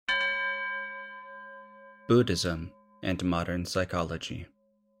Buddhism and Modern Psychology.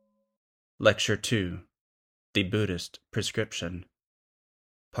 Lecture 2, The Buddhist Prescription.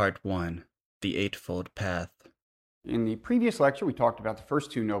 Part 1, The Eightfold Path. In the previous lecture, we talked about the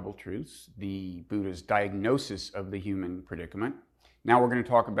first two Noble Truths, the Buddha's diagnosis of the human predicament. Now we're going to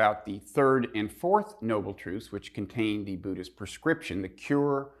talk about the third and fourth Noble Truths, which contain the Buddha's prescription, the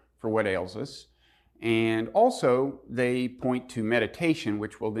cure for what ails us. And also, they point to meditation,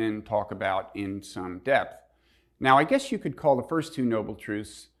 which we'll then talk about in some depth. Now, I guess you could call the first two Noble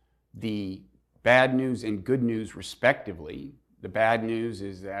Truths the bad news and good news, respectively. The bad news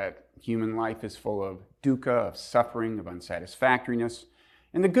is that human life is full of dukkha, of suffering, of unsatisfactoriness.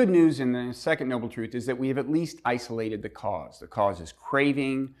 And the good news in the second Noble Truth is that we have at least isolated the cause. The cause is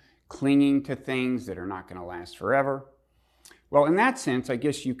craving, clinging to things that are not going to last forever. Well, in that sense, I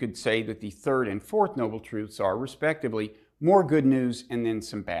guess you could say that the third and fourth Noble Truths are, respectively, more good news and then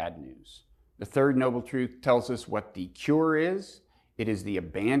some bad news. The third Noble Truth tells us what the cure is. It is the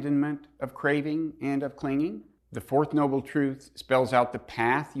abandonment of craving and of clinging. The fourth Noble Truth spells out the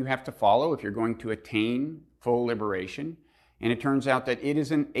path you have to follow if you're going to attain full liberation. And it turns out that it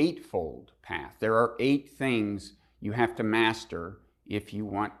is an eightfold path. There are 8 things you have to master if you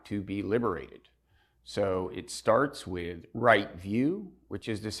want to be liberated. So it starts with right view, which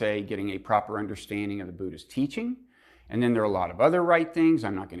is to say getting a proper understanding of the Buddha's teaching. And then there are a lot of other right things.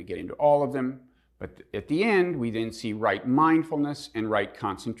 I'm not going to get into all of them. But at the end, we then see right mindfulness and right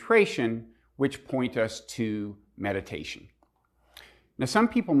concentration, which point us to meditation. Now, some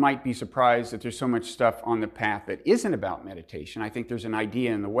people might be surprised that there's so much stuff on the path that isn't about meditation. I think there's an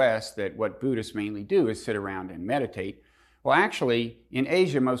idea in the West that what Buddhists mainly do is sit around and meditate. Well, actually, in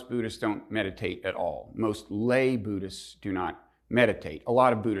Asia, most Buddhists don't meditate at all. Most lay Buddhists do not meditate. A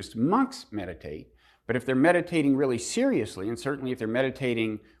lot of Buddhist monks meditate, but if they're meditating really seriously, and certainly if they're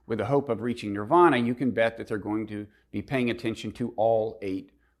meditating with the hope of reaching nirvana, you can bet that they're going to be paying attention to all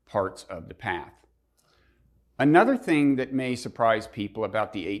 8 parts of the path. Another thing that may surprise people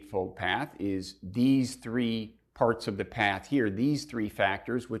about the Eightfold Path is these 3 parts of the path here, these 3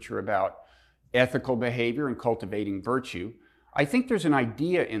 factors, which are about ethical behavior and cultivating virtue. I think there's an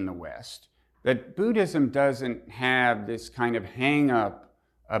idea in the West that Buddhism doesn't have this kind of hang-up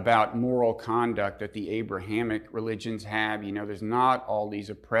about moral conduct that the Abrahamic religions have. You know, there's not all these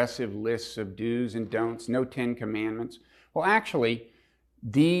oppressive lists of do's and don'ts, no 10 commandments. Well, actually,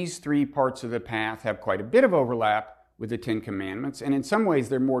 these 3 parts of the path have quite a bit of overlap with the 10 commandments, and in some ways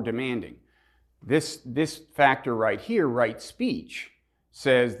they're more demanding. This factor right here, right speech,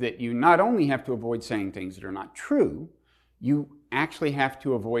 says that you not only have to avoid saying things that are not true, you actually have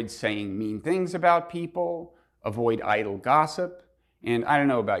to avoid saying mean things about people, avoid idle gossip. And I don't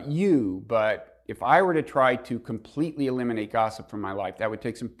know about you, but if I were to try to completely eliminate gossip from my life, that would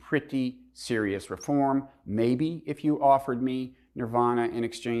take some pretty serious reform. Maybe if you offered me nirvana in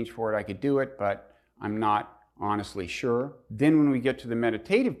exchange for it, I could do it, but I'm not honestly sure. Then when we get to the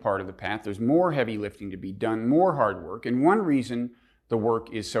meditative part of the path, there's more heavy lifting to be done, more hard work. And one reason the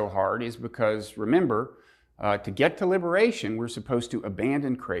work is so hard is because, remember, to get to liberation, we're supposed to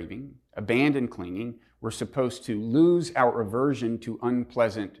abandon craving, abandon clinging. We're supposed to lose our aversion to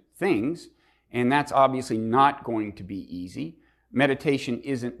unpleasant things, and that's obviously not going to be easy. Meditation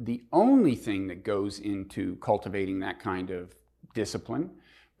isn't the only thing that goes into cultivating that kind of discipline,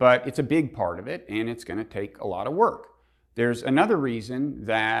 but it's a big part of it, and it's going to take a lot of work. There's another reason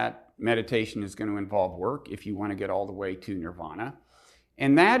that meditation is going to involve work if you want to get all the way to nirvana.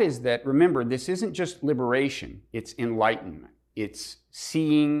 And that is that, remember, this isn't just liberation, it's enlightenment. It's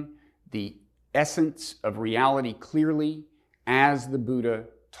seeing the essence of reality clearly as the Buddha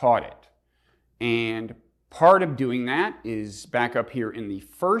taught it. And part of doing that is back up here in the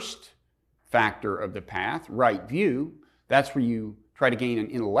first factor of the path, right view. That's where you try to gain an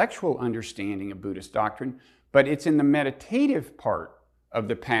intellectual understanding of Buddhist doctrine, but it's in the meditative part of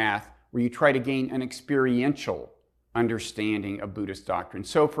the path where you try to gain an experiential understanding of Buddhist doctrine.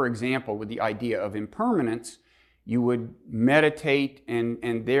 So, for example, with the idea of impermanence, you would meditate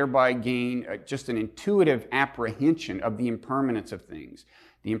and thereby gain just an intuitive apprehension of the impermanence of things,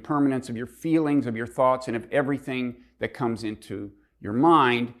 the impermanence of your feelings, of your thoughts, and of everything that comes into your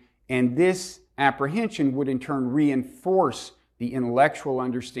mind. And this apprehension would in turn reinforce the intellectual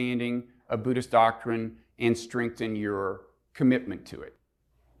understanding of Buddhist doctrine and strengthen your commitment to it.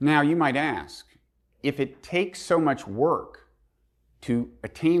 Now, you might ask, if it takes so much work to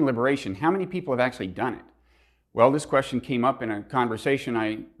attain liberation, how many people have actually done it? Well, this question came up in a conversation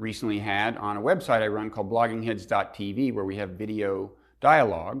I recently had on a website I run called bloggingheads.tv, where we have video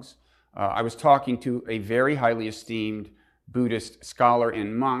dialogues. I was talking to a very highly esteemed Buddhist scholar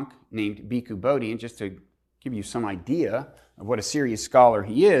and monk named Bhikkhu Bodhi, and just to give you some idea of what a serious scholar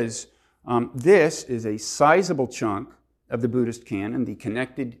he is, this is a sizable chunk of the Buddhist canon, the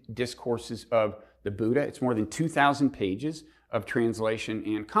connected discourses of the Buddha. It's more than 2,000 pages of translation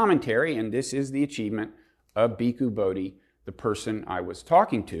and commentary, and this is the achievement of Bhikkhu Bodhi, the person I was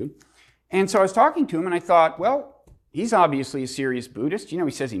talking to. And so I was talking to him, and I thought, well, he's obviously a serious Buddhist. You know,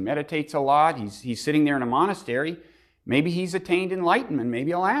 he says he meditates a lot. He's sitting there in a monastery. Maybe he's attained enlightenment.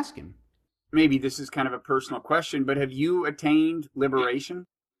 Maybe I'll ask him. Maybe this is kind of a personal question, but have you attained liberation?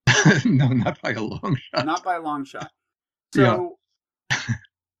 No, not by a long shot. Not by a long shot. So,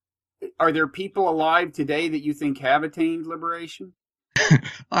 are there people alive today that you think have attained liberation?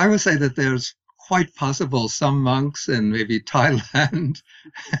 I would say that there's quite possible some monks in maybe Thailand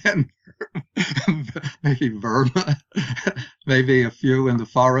and maybe Burma, maybe a few in the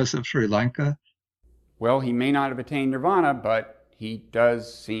forests of Sri Lanka. Well, he may not have attained nirvana, but he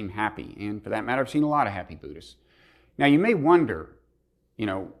does seem happy. And for that matter, I've seen a lot of happy Buddhists. Now, you may wonder,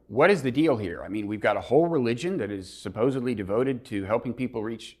 what is the deal here? I mean, we've got a whole religion that is supposedly devoted to helping people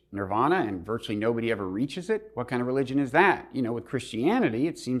reach nirvana, and virtually nobody ever reaches it. What kind of religion is that? With Christianity,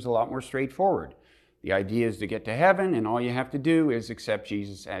 it seems a lot more straightforward. The idea is to get to heaven, and all you have to do is accept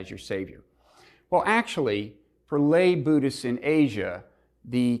Jesus as your Savior. Well, actually, for lay Buddhists in Asia,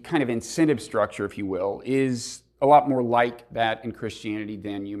 the kind of incentive structure, if you will, is a lot more like that in Christianity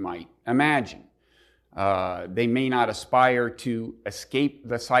than you might imagine. They may not aspire to escape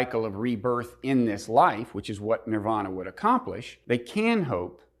the cycle of rebirth in this life, which is what nirvana would accomplish. They can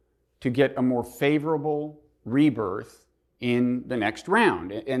hope to get a more favorable rebirth in the next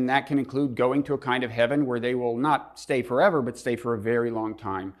round. And that can include going to a kind of heaven where they will not stay forever, but stay for a very long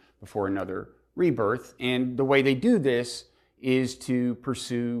time before another rebirth. And the way they do this is to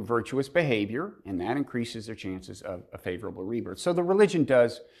pursue virtuous behavior, and that increases their chances of a favorable rebirth. So the religion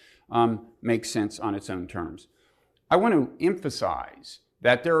does make sense on its own terms. I want to emphasize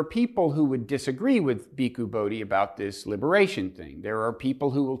that there are people who would disagree with Bhikkhu Bodhi about this liberation thing. There are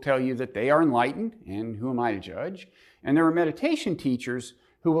people who will tell you that they are enlightened, and who am I to judge? And there are meditation teachers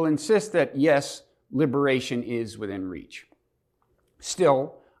who will insist that, yes, liberation is within reach.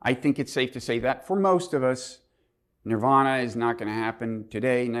 Still, I think it's safe to say that for most of us, nirvana is not going to happen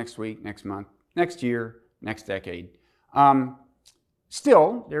today, next week, next month, next year, next decade.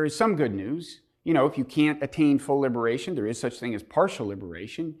 Still, there is some good news. If you can't attain full liberation, there is such thing as partial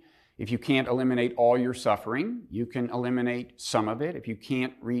liberation. If you can't eliminate all your suffering, you can eliminate some of it. If you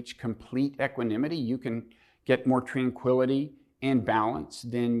can't reach complete equanimity, you can get more tranquility and balance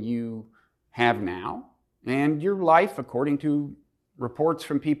than you have now. And your life, according to reports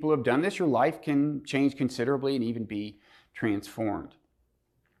from people who have done this, your life can change considerably and even be transformed.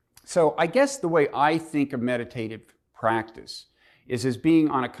 So I guess the way I think of meditative practice is as being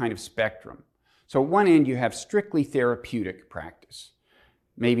on a kind of spectrum. So at one end, you have strictly therapeutic practice.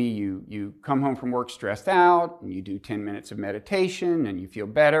 Maybe you come home from work stressed out, and you do 10 minutes of meditation, and you feel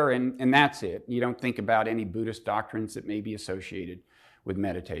better, and that's it. You don't think about any Buddhist doctrines that may be associated with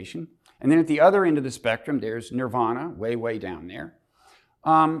meditation. And then at the other end of the spectrum, there's nirvana, way, way down there.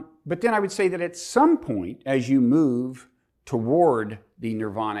 But then I would say that at some point, as you move toward the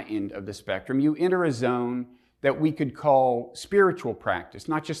nirvana end of the spectrum, you enter a zone that we could call spiritual practice,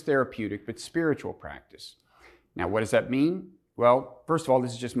 not just therapeutic, but spiritual practice. Now, what does that mean? Well, first of all,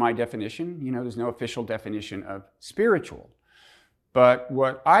 this is just my definition. There's no official definition of spiritual. But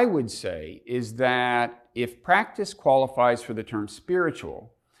what I would say is that if practice qualifies for the term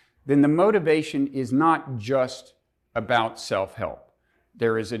spiritual, then the motivation is not just about self-help.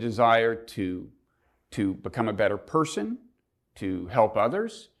 There is a desire to become a better person, to help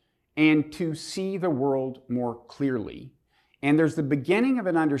others, and to see the world more clearly. And there's the beginning of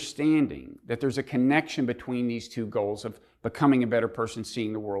an understanding that there's a connection between these two goals of becoming a better person,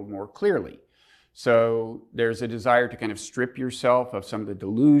 seeing the world more clearly. So there's a desire to kind of strip yourself of some of the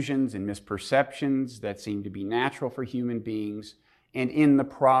delusions and misperceptions that seem to be natural for human beings, and in the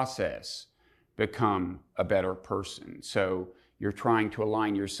process, become a better person. So you're trying to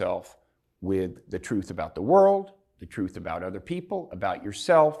align yourself with the truth about the world, the truth about other people, about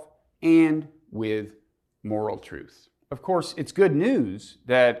yourself, and with moral truth. Of course, it's good news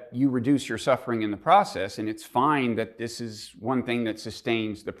that you reduce your suffering in the process, and it's fine that this is one thing that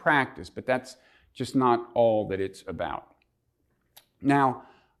sustains the practice, but that's just not all that it's about. Now,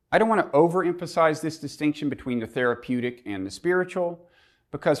 I don't want to overemphasize this distinction between the therapeutic and the spiritual,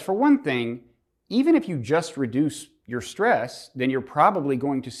 because for one thing, even if you just reduce your stress, then you're probably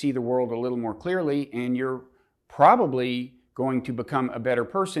going to see the world a little more clearly, and you're probably going to become a better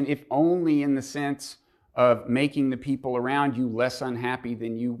person, if only in the sense of making the people around you less unhappy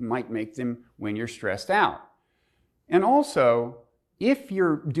than you might make them when you're stressed out. And also, if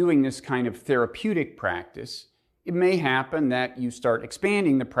you're doing this kind of therapeutic practice, it may happen that you start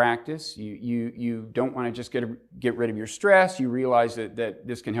expanding the practice. You don't want to just get rid of your stress. You realize that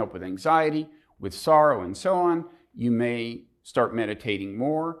this can help with anxiety, with sorrow, and so on. You may start meditating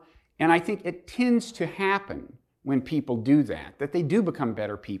more. And I think it tends to happen when people do that they do become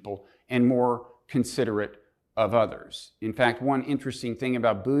better people and more considerate of others. In fact, one interesting thing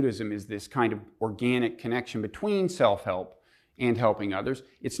about Buddhism is this kind of organic connection between self-help and helping others.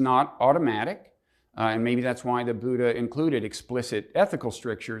 It's not automatic, and maybe that's why the Buddha included explicit ethical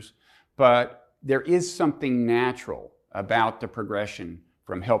strictures, but there is something natural about the progression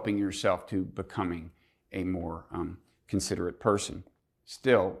from helping yourself to becoming a more considerate person.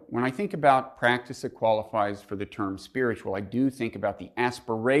 Still, when I think about practice that qualifies for the term spiritual, I do think about the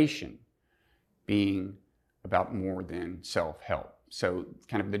aspiration being about more than self-help. So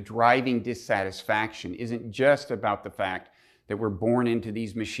kind of the driving dissatisfaction isn't just about the fact that we're born into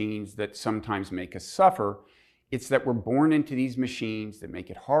these machines that sometimes make us suffer. It's that we're born into these machines that make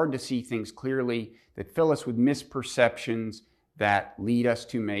it hard to see things clearly, that fill us with misperceptions, that lead us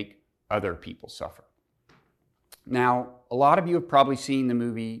to make other people suffer. Now, a lot of you have probably seen the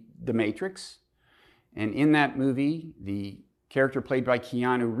movie The Matrix. And in that movie, the character played by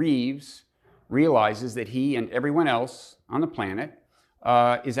Keanu Reeves realizes that he and everyone else on the planet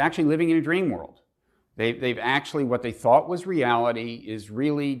is actually living in a dream world. They've actually, what they thought was reality is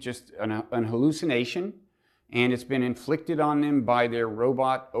really just an hallucination, and it's been inflicted on them by their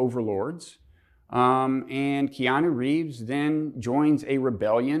robot overlords. And Keanu Reeves then joins a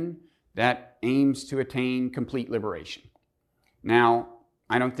rebellion that aims to attain complete liberation. Now,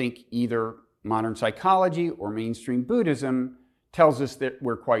 I don't think either modern psychology or mainstream Buddhism tells us that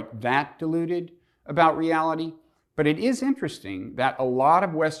we're quite that deluded about reality, but it is interesting that a lot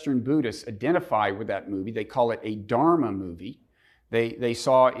of Western Buddhists identify with that movie. They call it a Dharma movie. They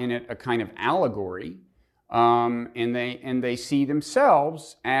saw in it a kind of allegory, and they see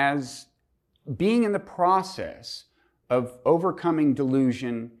themselves as being in the process of overcoming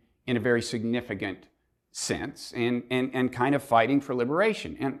delusion in a very significant sense and kind of fighting for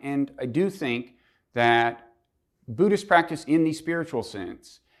liberation. And I do think that Buddhist practice in the spiritual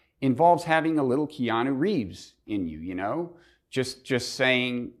sense involves having a little Keanu Reeves in you, just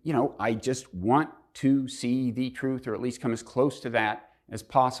saying, I just want to see the truth, or at least come as close to that as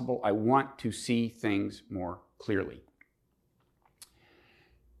possible. I want to see things more clearly.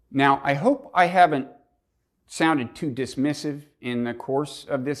 Now, I hope I haven't sounded too dismissive in the course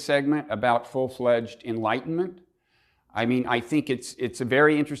of this segment about full-fledged enlightenment. I mean, I think it's a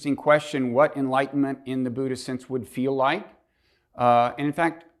very interesting question what enlightenment in the Buddhist sense would feel like. And in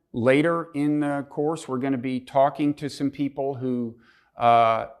fact, later in the course, we're going to be talking to some people who,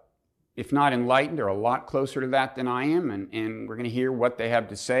 if not enlightened, are a lot closer to that than I am, and we're going to hear what they have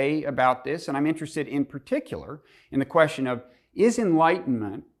to say about this. And I'm interested in particular in the question of, is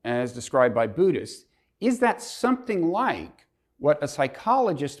enlightenment, as described by Buddhists, is that something like what a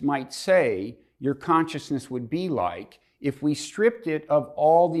psychologist might say your consciousness would be like if we stripped it of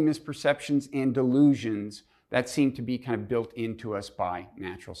all the misperceptions and delusions that seem to be kind of built into us by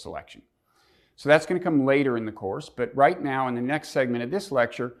natural selection? So that's going to come later in the course, but right now in the next segment of this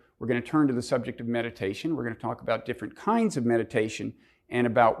lecture, we're going to turn to the subject of meditation. We're going to talk about different kinds of meditation and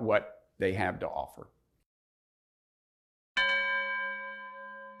about what they have to offer.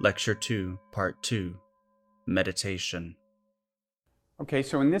 Lecture 2, Part 2, Meditation. Okay,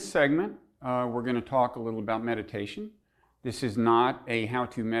 so in this segment, we're going to talk a little about meditation. This is not a how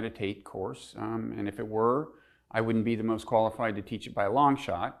to meditate course, and if it were, I wouldn't be the most qualified to teach it by a long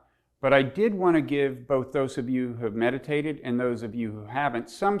shot. But I did want to give both those of you who have meditated and those of you who haven't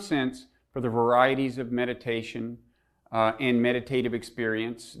some sense for the varieties of meditation and meditative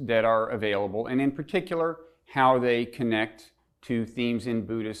experience that are available, and in particular, how they connect to themes in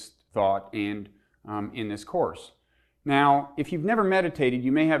Buddhist thought and in this course. Now, if you've never meditated,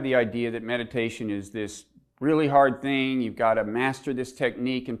 you may have the idea that meditation is this really hard thing. You've got to master this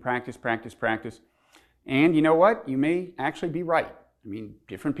technique and practice, practice, practice. And you know what? You may actually be right. I mean,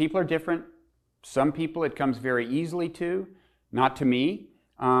 different people are different. Some people it comes very easily to, not to me.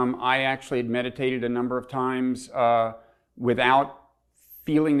 I actually had meditated a number of times without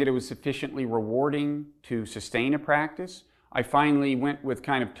feeling that it was sufficiently rewarding to sustain a practice. I finally went with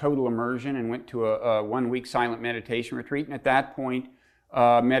kind of total immersion and went to a 1-week silent meditation retreat. And at that point,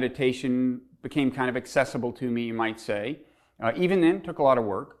 meditation became kind of accessible to me, you might say. Even then, it took a lot of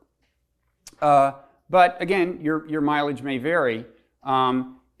work. But again, your mileage may vary.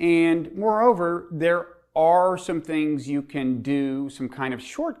 And moreover, there are some things you can do, some kind of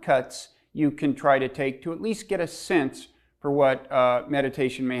shortcuts you can try to take to at least get a sense for what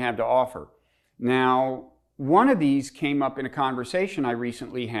meditation may have to offer. Now, one of these came up in a conversation I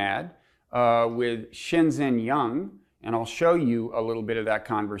recently had with Shenzhen Yang, and I'll show you a little bit of that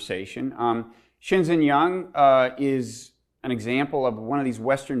conversation. Shenzhen Yang is an example of one of these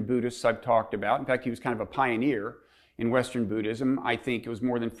Western Buddhists I've talked about. In fact, he was kind of a pioneer in Western Buddhism. I think it was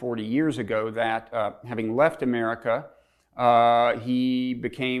more than 40 years ago that, having left America, he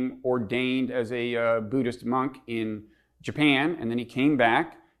became ordained as a Buddhist monk in Japan, and then he came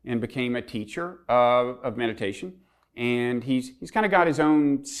back and became a teacher of meditation. And he's kind of got his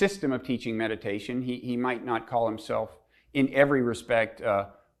own system of teaching meditation. He might not call himself in every respect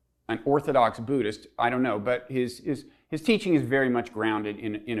an orthodox Buddhist, I don't know, but his teaching is very much grounded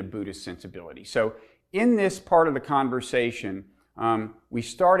in a Buddhist sensibility. So in this part of the conversation, we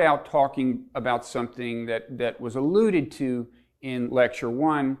start out talking about something that was alluded to in Lecture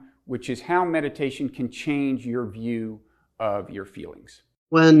 1, which is how meditation can change your view of your feelings.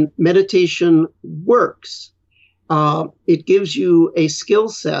 When meditation works, it gives you a skill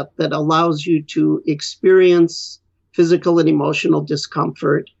set that allows you to experience physical and emotional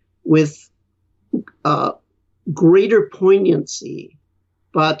discomfort with greater poignancy,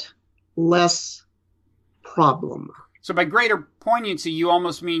 but less problem. So by greater poignancy, you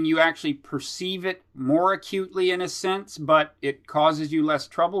almost mean you actually perceive it more acutely in a sense, but it causes you less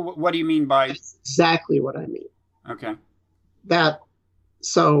trouble? What do you mean by... That's exactly what I mean. Okay.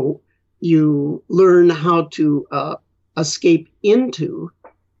 So you learn how to escape into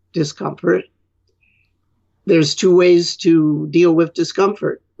discomfort. There's two ways to deal with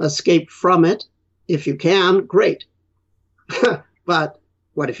discomfort. Escape from it. If you can, great. But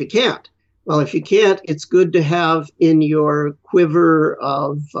what if you can't? Well, if you can't, it's good to have in your quiver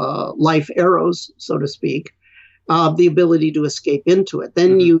of life arrows, so to speak, the ability to escape into it.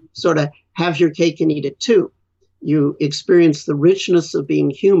 Then you sort of have your cake and eat it too. You experience the richness of being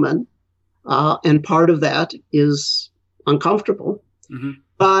human, and part of that is uncomfortable. Mm-hmm.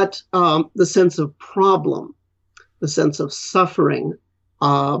 But the sense of problem, the sense of suffering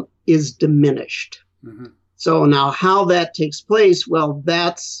is diminished. Mm-hmm. So now how that takes place, well,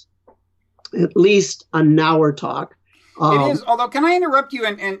 that's at least an hour talk. It is, although can I interrupt you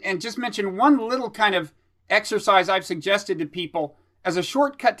and just mention one little kind of exercise I've suggested to people as a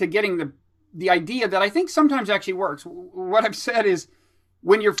shortcut to getting the idea that I think sometimes actually works. What I've said is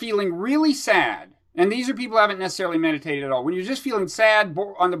when you're feeling really sad, and these are people who haven't necessarily meditated at all, when you're just feeling sad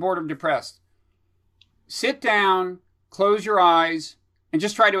on the border of depressed, sit down, close your eyes, and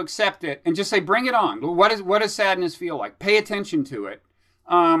just try to accept it and just say, bring it on. What does sadness feel like? Pay attention to it.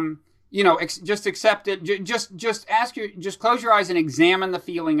 Just accept it. Just close your eyes and examine the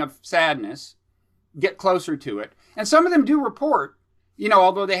feeling of sadness. Get closer to it. And some of them do report,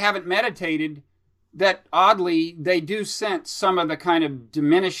 although they haven't meditated, that oddly they do sense some of the kind of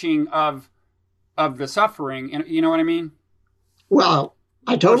diminishing of the suffering. And you know what I mean? Well,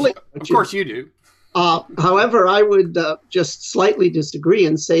 I totally. Of course you do. However, I would just slightly disagree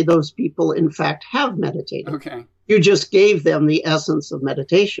and say those people, in fact, have meditated. Okay. You just gave them the essence of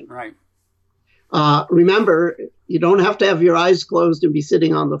meditation. Right. Remember, you don't have to have your eyes closed and be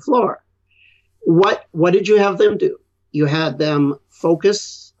sitting on the floor. What did you have them do? You had them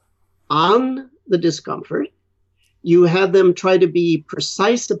focus on the discomfort. You had them try to be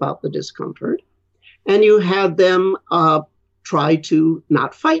precise about the discomfort. And you had them try to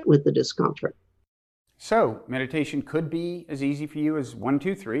not fight with the discomfort. So meditation could be as easy for you as 1,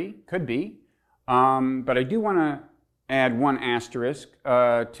 2, 3. Could be. But I do want to add one asterisk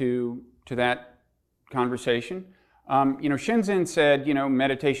to that conversation. Shenzhen said,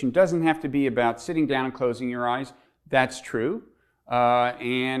 meditation doesn't have to be about sitting down and closing your eyes. That's true.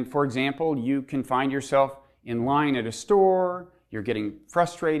 And for example, you can find yourself in line at a store. You're getting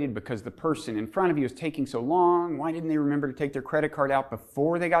frustrated because the person in front of you is taking so long. Why didn't they remember to take their credit card out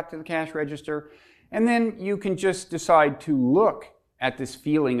before they got to the cash register? And then you can just decide to look at this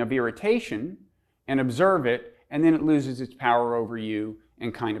feeling of irritation and observe it, and then it loses its power over you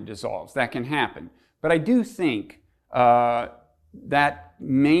and kind of dissolves. That can happen. But I do think that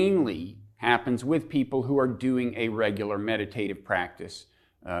mainly happens with people who are doing a regular meditative practice,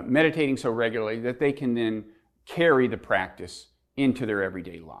 meditating so regularly that they can then carry the practice into their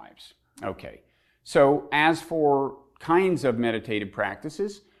everyday lives. Okay, so as for kinds of meditative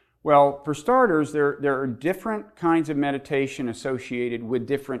practices, well, for starters, there are different kinds of meditation associated with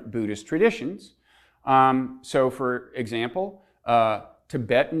different Buddhist traditions. So for example,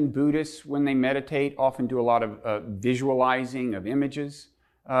 Tibetan Buddhists, when they meditate, often do a lot of visualizing of images.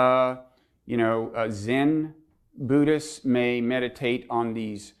 Zen Buddhists may meditate on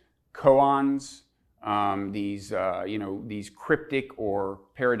these koans, these cryptic or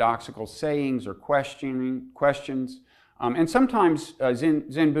paradoxical sayings or questions. And sometimes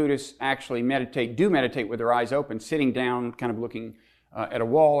Zen Buddhists actually do meditate with their eyes open, sitting down, kind of looking at a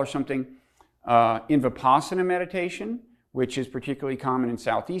wall or something. In Vipassana meditation, which is particularly common in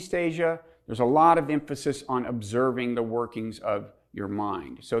Southeast Asia, there's a lot of emphasis on observing the workings of your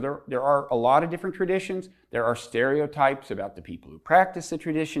mind. So there are a lot of different traditions. There are stereotypes about the people who practice the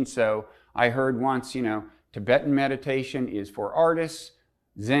tradition. So I heard once, Tibetan meditation is for artists,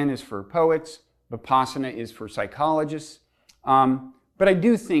 Zen is for poets, Vipassana is for psychologists. But I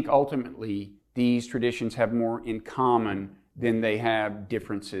do think ultimately these traditions have more in common than they have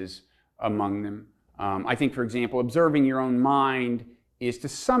differences among them. I think, for example, observing your own mind is to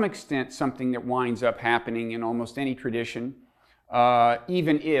some extent something that winds up happening in almost any tradition,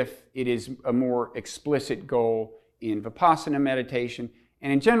 even if it is a more explicit goal in Vipassana meditation.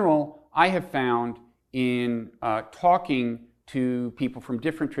 And in general, I have found in talking to people from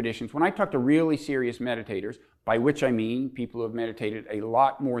different traditions, when I talk to really serious meditators, by which I mean people who have meditated a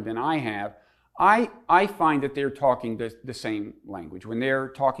lot more than I have, I find that they're talking the same language. When they're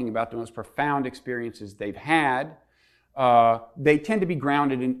talking about the most profound experiences they've had, they tend to be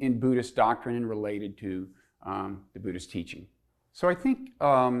grounded in Buddhist doctrine and related to the Buddhist teaching. So I think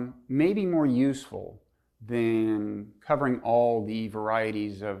maybe more useful than covering all the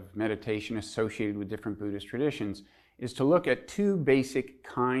varieties of meditation associated with different Buddhist traditions is to look at two basic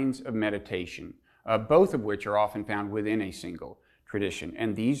kinds of meditation, both of which are often found within a single tradition.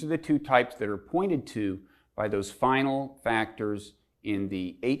 And these are the two types that are pointed to by those final factors in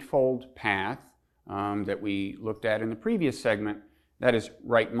the Eightfold Path that we looked at in the previous segment. That is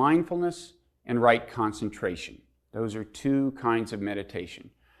right mindfulness and right concentration. Those are two kinds of meditation.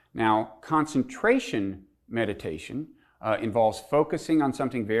 Now, concentration meditation involves focusing on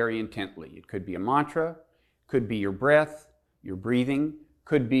something very intently. It could be a mantra, could be your breath, your breathing,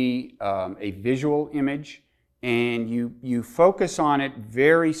 could be a visual image, and you focus on it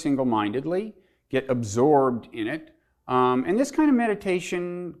very single-mindedly, get absorbed in it. And this kind of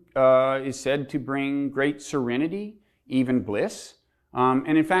meditation is said to bring great serenity, even bliss.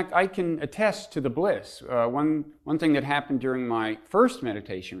 And in fact, I can attest to the bliss. One thing that happened during my first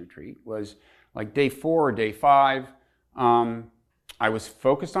meditation retreat was like day 4 or day 5, I was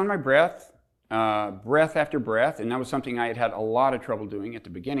focused on my breath, breath after breath, and that was something I had a lot of trouble doing at the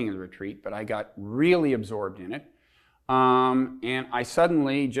beginning of the retreat, but I got really absorbed in it. And I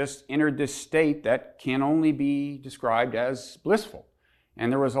suddenly just entered this state that can only be described as blissful. And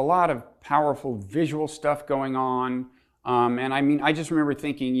there was a lot of powerful visual stuff going on. And I mean, I just remember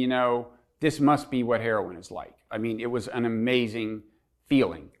thinking, this must be what heroin is like. I mean, it was an amazing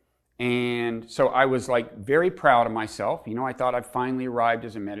feeling. And so I was like very proud of myself. I thought I'd finally arrived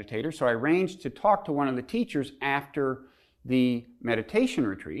as a meditator. So I arranged to talk to one of the teachers after the meditation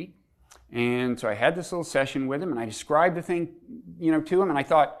retreat. And so I had this little session with him, and I described the thing, to him, and I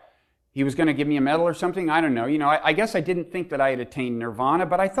thought he was going to give me a medal or something. I don't know. I guess I didn't think that I had attained nirvana,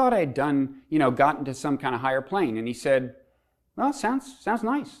 but I thought I had done, gotten to some kind of higher plane. And he said, well, sounds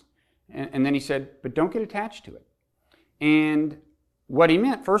nice. And then he said, but don't get attached to it. And what he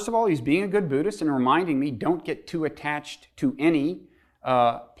meant, first of all, he's being a good Buddhist and reminding me, don't get too attached to any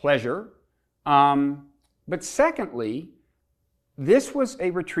pleasure. But secondly, this was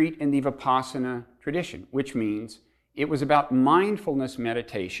a retreat in the Vipassana tradition, which means it was about mindfulness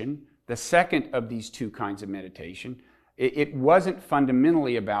meditation, the second of these two kinds of meditation. It wasn't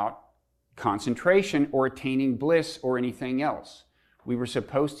fundamentally about concentration or attaining bliss or anything else. We were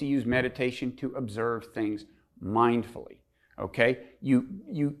supposed to use meditation to observe things mindfully. Okay?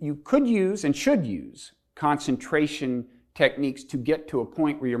 You could use and should use concentration techniques to get to a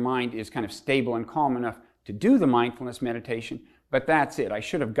point where your mind is kind of stable and calm enough to do the mindfulness meditation, but that's it. I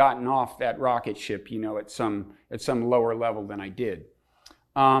should have gotten off that rocket ship, at some lower level than I did.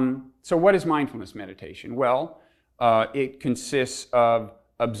 So what is mindfulness meditation? Well, it consists of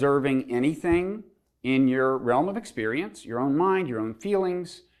observing anything in your realm of experience, your own mind, your own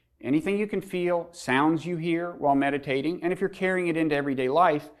feelings, anything you can feel, sounds you hear while meditating, and if you're carrying it into everyday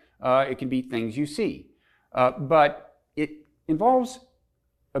life, it can be things you see. But it involves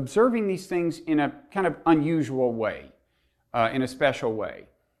observing these things in a kind of unusual way, in a special way.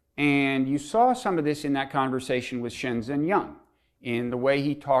 And you saw some of this in that conversation with Shenzhen Yang, in the way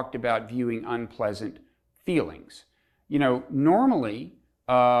he talked about viewing unpleasant feelings. Normally,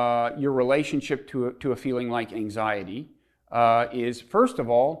 your relationship to a feeling like anxiety is, first of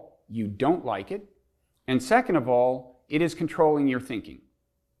all, you don't like it, and second of all, it is controlling your thinking.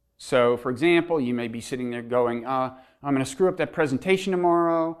 So, for example, you may be sitting there going, I'm going to screw up that presentation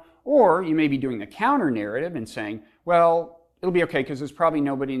tomorrow, Or you may be doing the counter narrative and saying, well, it'll be okay because there's probably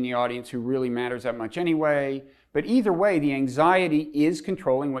nobody in the audience who really matters that much anyway. But either way, the anxiety is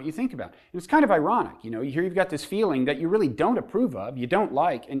controlling what you think about. And it's kind of ironic, here you've got this feeling that you really don't approve of, you don't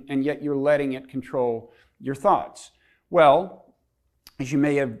like, and yet you're letting it control your thoughts. Well, as you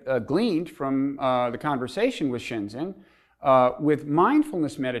may have gleaned from the conversation with Shenzhen, with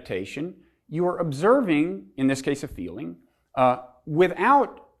mindfulness meditation, you are observing, in this case a feeling,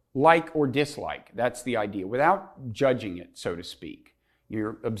 without like or dislike. That's the idea, without judging it, so to speak.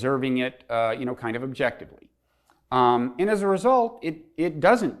 You're observing it, kind of objectively. And as a result, it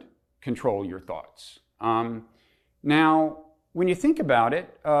doesn't control your thoughts. Now, when you think about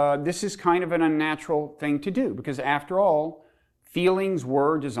it, this is kind of an unnatural thing to do because after all, feelings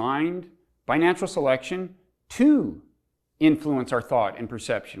were designed by natural selection to influence our thought and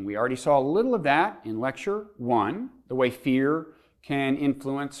perception. We already saw a little of that in lecture 1, the way fear can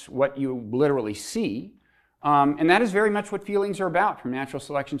influence what you literally see. And that is very much what feelings are about from natural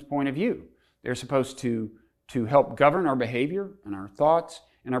selection's point of view. They're supposed to help govern our behavior and our thoughts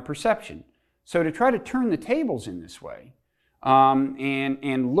and our perception. So to try to turn the tables in this way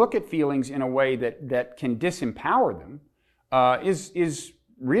and look at feelings in a way that can disempower them is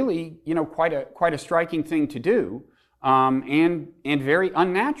really quite a striking thing to do and very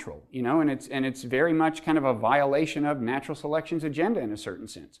unnatural, and it's very much kind of a violation of natural selection's agenda in a certain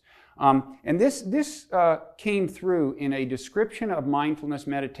sense. And this came through in a description of mindfulness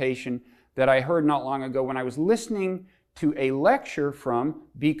meditation that I heard not long ago when I was listening to a lecture from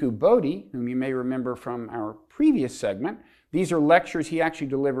Bhikkhu Bodhi, whom you may remember from our previous segment. These are lectures he actually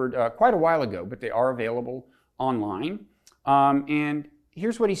delivered quite a while ago, but they are available online. And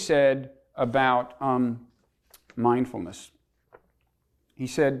here's what he said about mindfulness. He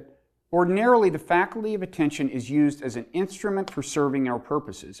said, ordinarily, the faculty of attention is used as an instrument for serving our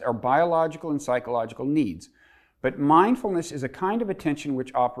purposes, our biological and psychological needs. But mindfulness is a kind of attention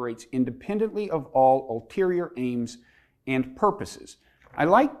which operates independently of all ulterior aims and purposes. I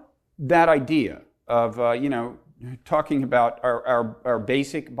like that idea of, talking about our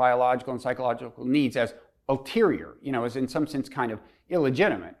basic biological and psychological needs as ulterior, as in some sense kind of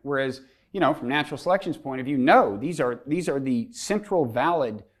illegitimate. Whereas, from natural selection's point of view, no, these are the central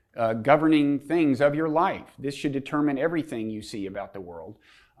valid governing things of your life. This should determine everything you see about the world.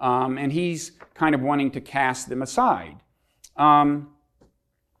 And he's kind of wanting to cast them aside.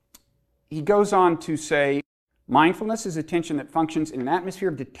 He goes on to say, mindfulness is attention that functions in an atmosphere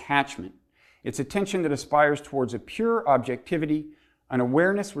of detachment. It's attention that aspires towards a pure objectivity, an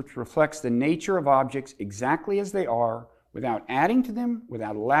awareness which reflects the nature of objects exactly as they are, without adding to them,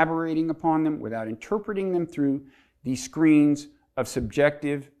 without elaborating upon them, without interpreting them through the screens of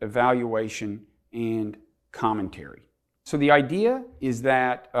subjective evaluation and commentary. So the idea is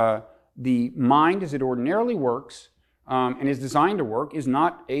that the mind as it ordinarily works and is designed to work is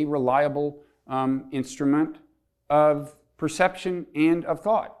not a reliable instrument of perception and of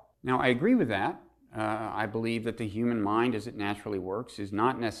thought. Now, I agree with that. I believe that the human mind as it naturally works is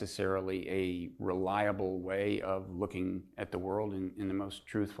not necessarily a reliable way of looking at the world in the most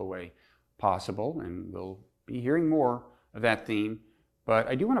truthful way possible, and we'll be hearing more of that theme. But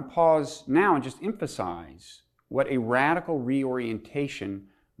I do want to pause now and just emphasize what a radical reorientation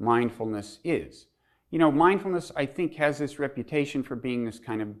mindfulness is. Mindfulness, I think, has this reputation for being this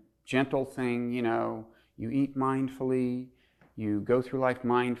kind of gentle thing, you eat mindfully, you go through life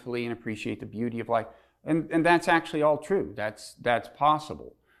mindfully and appreciate the beauty of life. And that's actually all true. That's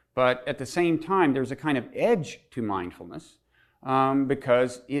possible. But at the same time, there's a kind of edge to mindfulness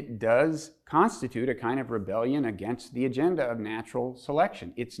because it does constitute a kind of rebellion against the agenda of natural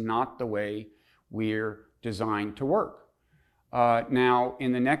selection. It's not the way we're designed to work. Now,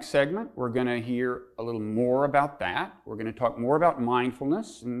 in the next segment, we're going to hear a little more about that. We're going to talk more about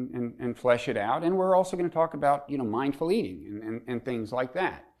mindfulness and flesh it out. And we're also going to talk about, mindful eating and things like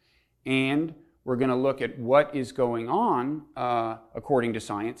that. And we're going to look at what is going on, according to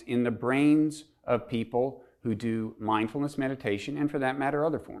science, in the brains of people who do mindfulness meditation and, for that matter,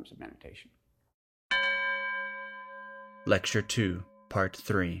 other forms of meditation. Lecture 2, Part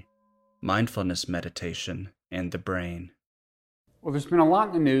 3, Mindfulness Meditation and the Brain. Well, there's been a lot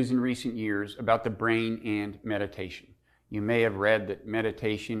in the news in recent years about the brain and meditation. You may have read that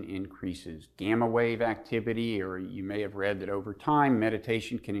meditation increases gamma wave activity, or you may have read that over time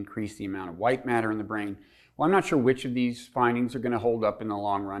meditation can increase the amount of white matter in the brain. Well, I'm not sure which of these findings are going to hold up in the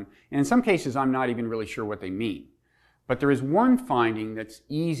long run, and in some cases I'm not even really sure what they mean. But there is one finding that's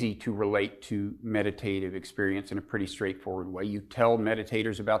easy to relate to meditative experience in a pretty straightforward way. You tell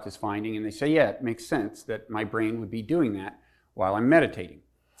meditators about this finding and they say, yeah, it makes sense that my brain would be doing that while I'm meditating.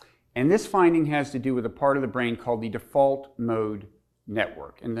 And this finding has to do with a part of the brain called the default mode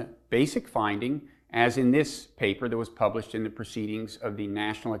network. And the basic finding, as in this paper that was published in the Proceedings of the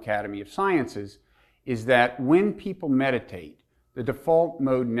National Academy of Sciences, is that when people meditate, the default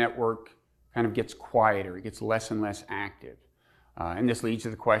mode network kind of gets quieter, it gets less and less active. And this leads to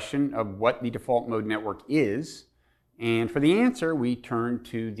the question of what the default mode network is. And for the answer, we turn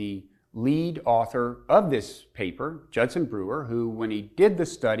to the lead author of this paper, Judson Brewer, who, when he did the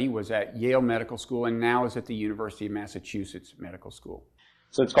study, was at Yale Medical School and now is at the University of Massachusetts Medical School.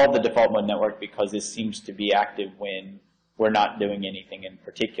 So it's called the default mode network because this seems to be active when we're not doing anything in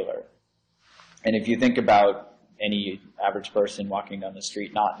particular. And if you think about any average person walking down the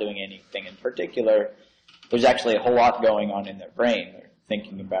street not doing anything in particular, there's actually a whole lot going on in their brain. They're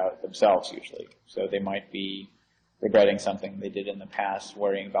thinking about themselves usually. So they might be regretting something they did in the past,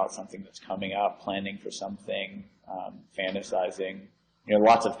 worrying about something that's coming up, planning for something, fantasizing.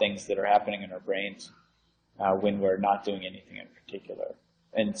 Lots of things that are happening in our brains when we're not doing anything in particular.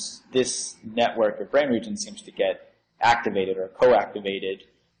 And this network of brain regions seems to get activated or co-activated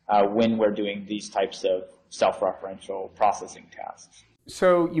when we're doing these types of self-referential processing tasks.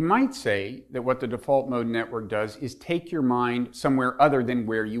 So you might say that what the default mode network does is take your mind somewhere other than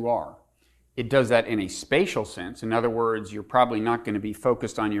where you are. It does that in a spatial sense. In other words, you're probably not going to be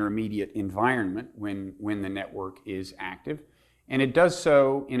focused on your immediate environment when the network is active. And it does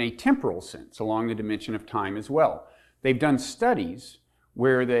so in a temporal sense, along the dimension of time as well. They've done studies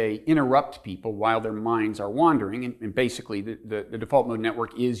where they interrupt people while their minds are wandering, and basically the default mode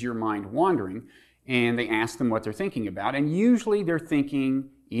network is your mind wandering, and they ask them what they're thinking about, and usually they're thinking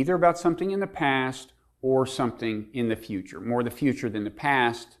either about something in the past or something in the future, more the future than the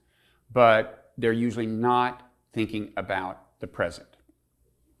past, but they're usually not thinking about the present.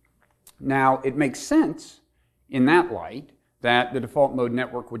 Now, it makes sense in that light that the default mode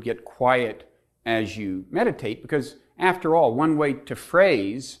network would get quiet as you meditate, because after all, one way to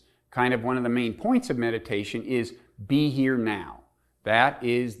phrase kind of one of the main points of meditation is be here now. That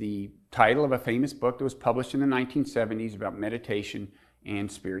is the title of a famous book that was published in the 1970s about meditation and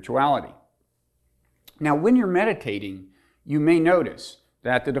spirituality. Now, when you're meditating, you may notice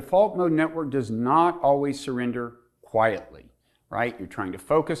that the default mode network does not always surrender quietly, right? You're trying to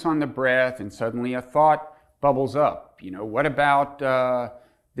focus on the breath and suddenly a thought bubbles up. What about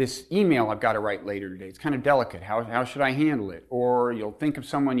this email I've got to write later today? It's kind of delicate. How should I handle it? Or you'll think of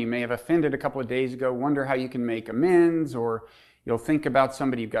someone you may have offended a couple of days ago, wonder how you can make amends, or you'll think about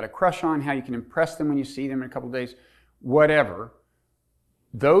somebody you've got a crush on, how you can impress them when you see them in a couple of days. Whatever.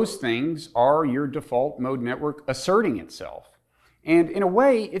 Those things are your default mode network asserting itself. And in a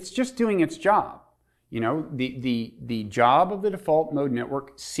way, it's just doing its job. The job of the default mode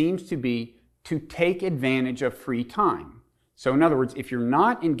network seems to be to take advantage of free time. So in other words, if you're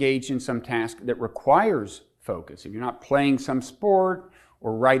not engaged in some task that requires focus, if you're not playing some sport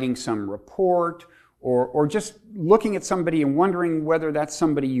or writing some report or just looking at somebody and wondering whether that's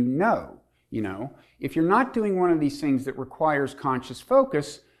somebody if you're not doing one of these things that requires conscious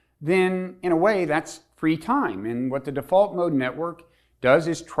focus, then in a way that's free time. And what the default mode network does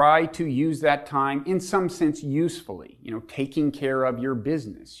is try to use that time in some sense usefully, taking care of your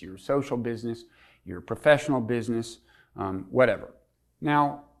business, your social business, your professional business, whatever.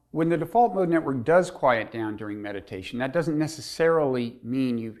 Now, when the default mode network does quiet down during meditation, that doesn't necessarily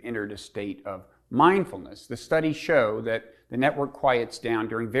mean you've entered a state of mindfulness. The studies show that the network quiets down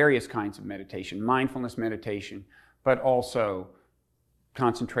during various kinds of meditation, mindfulness meditation, but also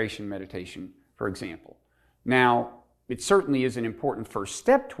concentration meditation, for example. Now, it certainly is an important first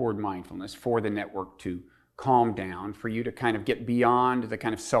step toward mindfulness for the network to calm down, for you to kind of get beyond the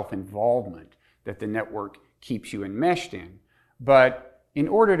kind of self-involvement that the network keeps you enmeshed in. But in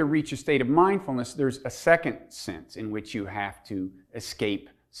order to reach a state of mindfulness, there's a second sense in which you have to escape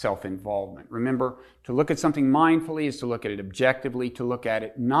self-involvement. Remember, to look at something mindfully is to look at it objectively, to look at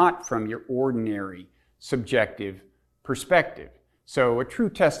it not from your ordinary subjective perspective. So a true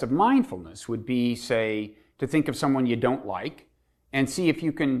test of mindfulness would be, say, to think of someone you don't like and see if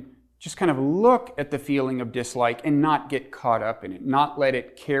you can just kind of look at the feeling of dislike and not get caught up in it, not let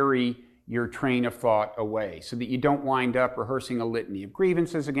it carry your train of thought away, so that you don't wind up rehearsing a litany of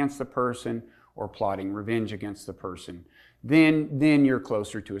grievances against the person or plotting revenge against the person. Then you're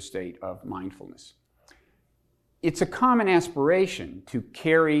closer to a state of mindfulness. It's a common aspiration to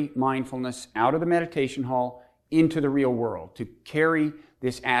carry mindfulness out of the meditation hall into the real world, to carry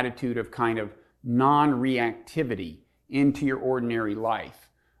this attitude of kind of non-reactivity into your ordinary life.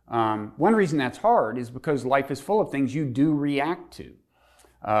 One reason that's hard is because life is full of things you do react to.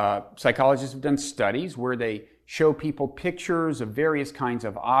 Psychologists have done studies where they show people pictures of various kinds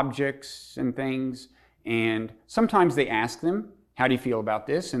of objects and things, and sometimes they ask them, how do you feel about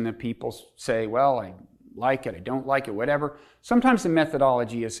this? And the people say, well, I like it, I don't like it, whatever. Sometimes the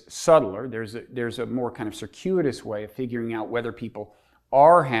methodology is subtler. There's a more kind of circuitous way of figuring out whether people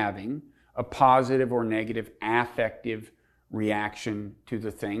are having a positive or negative affective reaction to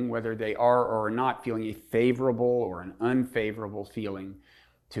the thing, whether they are or are not feeling a favorable or an unfavorable feeling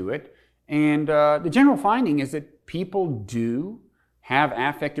to it. And the general finding is that people do have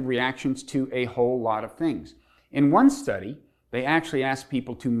affective reactions to a whole lot of things. In one study, they actually asked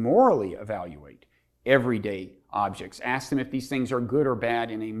people to morally evaluate everyday objects, asked them if these things are good or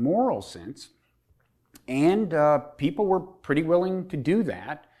bad in a moral sense, and people were pretty willing to do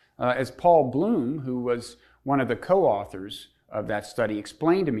that. As Paul Bloom, who was one of the co-authors of that study,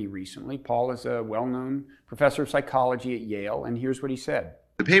 explained to me recently. Paul is a well-known professor of psychology at Yale, and here's what he said.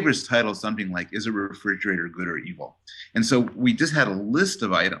 The paper's titled something like, "Is a refrigerator good or evil?" And so we just had a list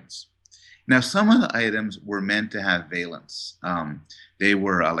of items. Now, some of the items were meant to have valence. They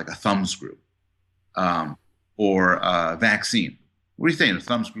were like a thumb screw or a vaccine. What are you saying? A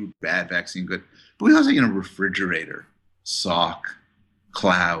thumb screw, bad, vaccine, good. But we also, refrigerator, sock,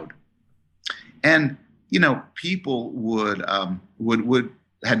 cloud. And, people would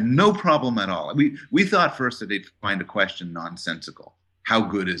had no problem at all. We thought first that they'd find a question nonsensical. How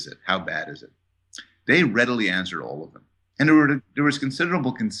good is it? How bad is it? They readily answered all of them. And there was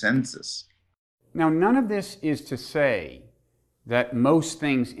considerable consensus. Now, none of this is to say that most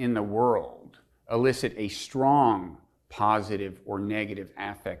things in the world elicit a strong positive or negative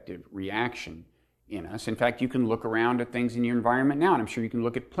affective reaction in us. In fact, you can look around at things in your environment now, and I'm sure you can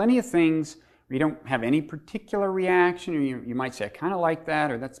look at plenty of things where you don't have any particular reaction, or you might say, I kind of like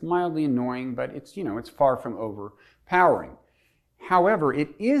that, or that's mildly annoying, but it's far from overpowering. However,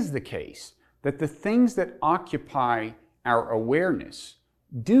 it is the case that the things that occupy our awareness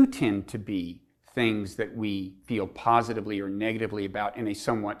do tend to be things that we feel positively or negatively about in a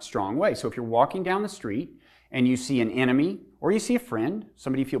somewhat strong way. So if you're walking down the street and you see an enemy, or you see a friend,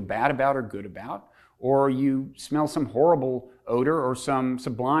 somebody you feel bad about or good about, or you smell some horrible odor or some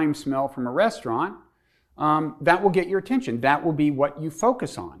sublime smell from a restaurant, that will get your attention. That will be what you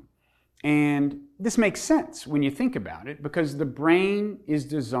focus on. And this makes sense when you think about it, because the brain is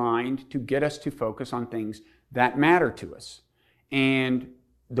designed to get us to focus on things that matter to us. And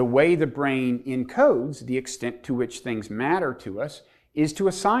the way the brain encodes the extent to which things matter to us is to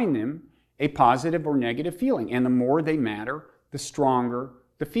assign them a positive or negative feeling. And the more they matter, the stronger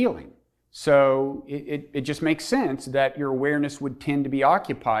the feeling. So it just makes sense that your awareness would tend to be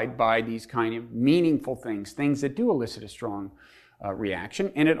occupied by these kind of meaningful things that do elicit a strong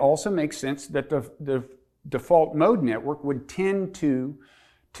reaction. And it also makes sense that the default mode network would tend to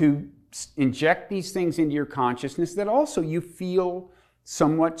inject these things into your consciousness that also you feel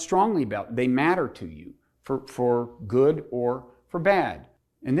somewhat strongly about. They matter to you for good or for bad.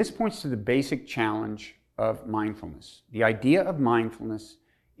 And this points to the basic challenge of mindfulness. The idea of mindfulness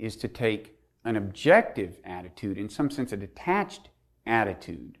is to take an objective attitude, in some sense a detached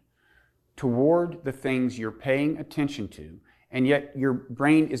attitude, toward the things you're paying attention to, and yet your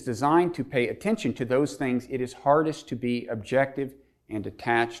brain is designed to pay attention to those things it is hardest to be objective and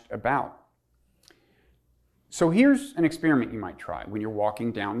detached about. So here's an experiment you might try when you're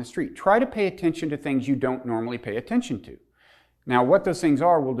walking down the street. Try to pay attention to things you don't normally pay attention to. Now, what those things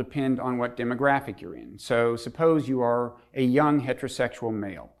are will depend on what demographic you're in. So suppose you are a young heterosexual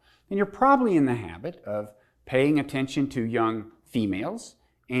male, and you're probably in the habit of paying attention to young females,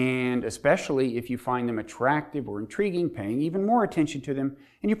 and especially if you find them attractive or intriguing, paying even more attention to them,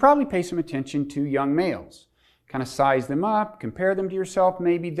 and you probably pay some attention to young males. Kind of size them up, compare them to yourself.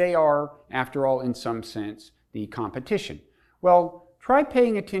 Maybe they are, after all, in some sense, the competition. Well, try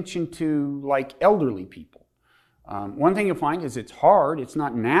paying attention to, like, elderly people. One thing you'll find is it's hard. It's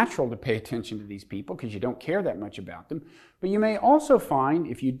not natural to pay attention to these people because you don't care that much about them. But you may also find,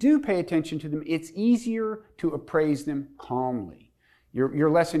 if you do pay attention to them, it's easier to appraise them calmly.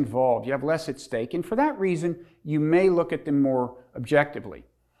 You're less involved. You have less at stake. And for that reason, you may look at them more objectively.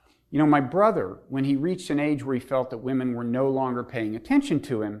 My brother, when he reached an age where he felt that women were no longer paying attention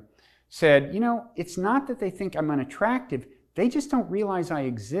to him, said, it's not that they think I'm unattractive. They just don't realize I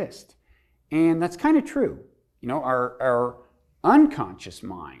exist. And that's kind of true. Our unconscious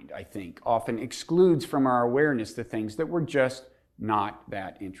mind, I think, often excludes from our awareness the things that we're just not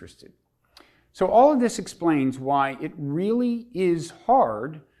that interested. So all of this explains why it really is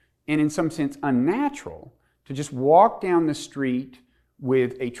hard and in some sense unnatural to just walk down the street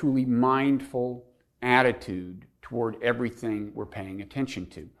with a truly mindful attitude toward everything we're paying attention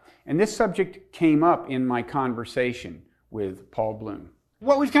to. And this subject came up in my conversation with Paul Bloom.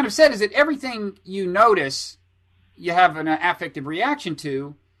 What we've kind of said is that everything you notice, you have an affective reaction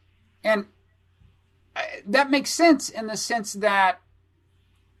to, and that makes sense in the sense that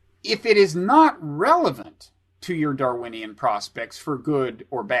if it is not relevant to your Darwinian prospects for good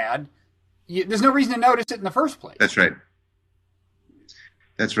or bad, there's no reason to notice it in the first place. That's right.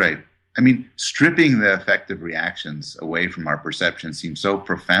 That's right. I mean, stripping the affective reactions away from our perception seems so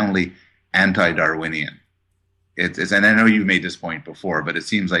profoundly anti-Darwinian. It's, and I know you made this point before, but it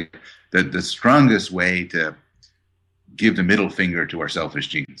seems like the strongest way to give the middle finger to our selfish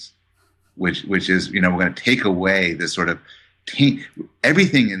genes, which is, we're going to take away this sort of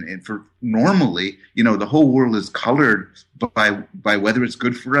everything. And for normally, the whole world is colored by whether it's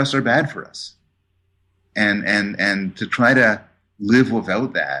good for us or bad for us. And to try to live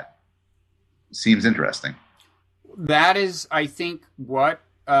without that seems interesting. That is, I think, what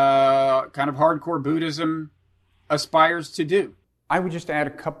kind of hardcore Buddhism aspires to do. I would just add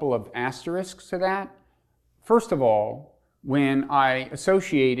a couple of asterisks to that. First of all, when I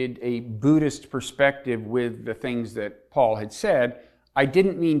associated a Buddhist perspective with the things that Paul had said, I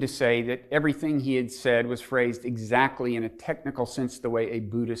didn't mean to say that everything he had said was phrased exactly in a technical sense the way a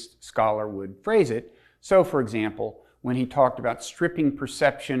Buddhist scholar would phrase it. So, for example, when he talked about stripping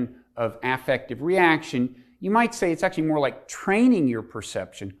perception of affective reaction, you might say it's actually more like training your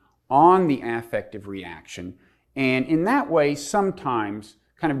perception on the affective reaction, and in that way, sometimes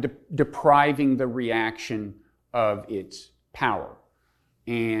kind of depriving the reaction of its power.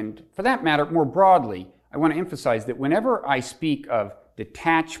 And for that matter, more broadly, I want to emphasize that whenever I speak of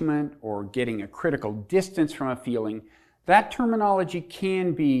detachment or getting a critical distance from a feeling, that terminology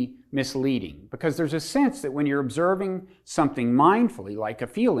can be misleading, because there's a sense that when you're observing something mindfully, like a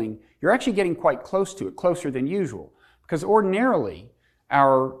feeling, you're actually getting quite close to it, closer than usual. Because ordinarily,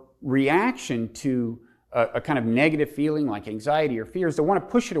 our reaction to a kind of negative feeling like anxiety or fear is to want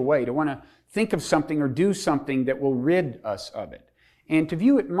to push it away, to want to think of something or do something that will rid us of it. And to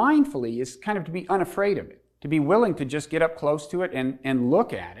view it mindfully is kind of to be unafraid of it, to be willing to just get up close to it and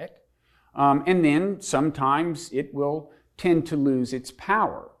look at it. And then sometimes it will tend to lose its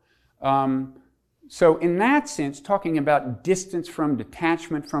power. So in that sense, talking about distance from,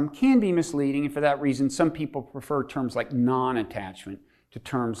 detachment from can be misleading, and for that reason, some people prefer terms like non-attachment to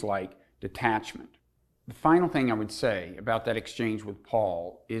terms like detachment. The final thing I would say about that exchange with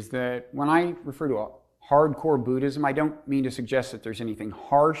Paul is that when I refer to a hardcore Buddhism, I don't mean to suggest that there's anything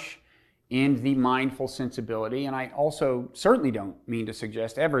harsh in the mindful sensibility, and I also certainly don't mean to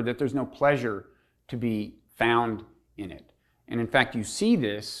suggest ever that there's no pleasure to be found in it. And in fact, you see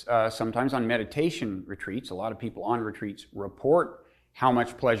this sometimes on meditation retreats. A lot of people on retreats report how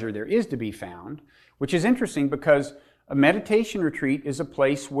much pleasure there is to be found, which is interesting because a meditation retreat is a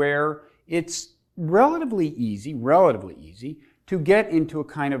place where it's relatively easy to get into a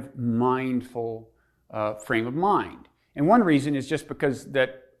kind of mindful frame of mind. And one reason is just because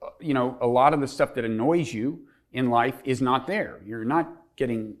that, a lot of the stuff that annoys you in life is not there. You're not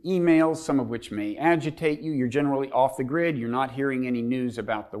getting emails, some of which may agitate you. You're generally off the grid. You're not hearing any news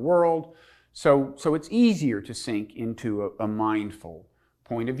about the world. So it's easier to sink into a mindful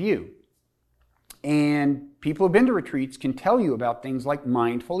point of view. And people who've been to retreats can tell you about things like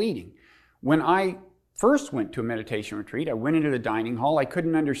mindful eating. When I first went to a meditation retreat, I went into the dining hall. I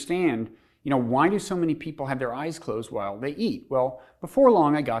couldn't understand, why do so many people have their eyes closed while they eat? Well, before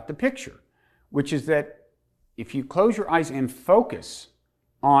long, I got the picture, which is that if you close your eyes and focus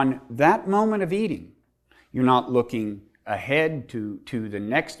on that moment of eating, you're not looking ahead to the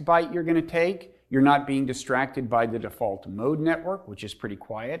next bite you're going to take. You're not being distracted by the default mode network, which is pretty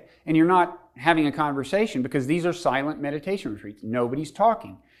quiet. And you're not having a conversation because these are silent meditation retreats. Nobody's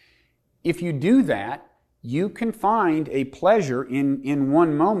talking. If you do that, you can find a pleasure in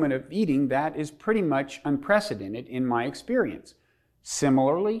one moment of eating that is pretty much unprecedented in my experience.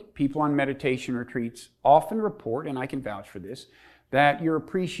 Similarly, people on meditation retreats often report, and I can vouch for this, that your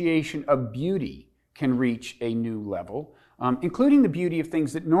appreciation of beauty can reach a new level, including the beauty of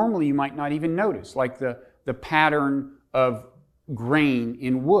things that normally you might not even notice, like the pattern of grain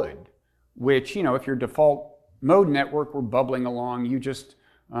in wood, which, if your default mode network were bubbling along, you just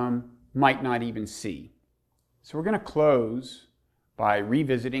might not even see. So we're going to close by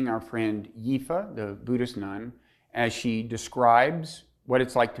revisiting our friend Yifa, the Buddhist nun, as she describes what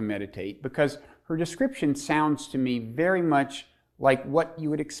it's like to meditate, because her description sounds to me very much like what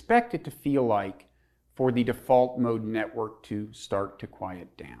you would expect it to feel like for the default mode network to start to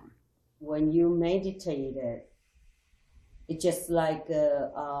quiet down. When you meditate, it's just like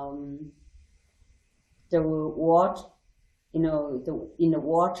the water, in the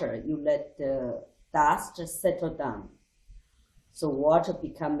water, you let the dust settle down. So water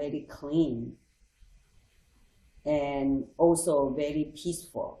become very clean and also very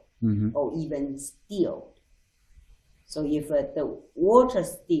peaceful, or even still. So if the water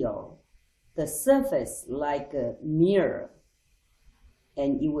still, the surface like a mirror,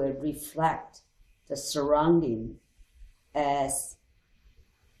 and it will reflect the surrounding as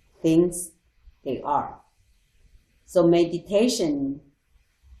things they are. So meditation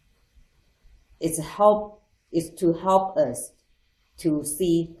is to help us to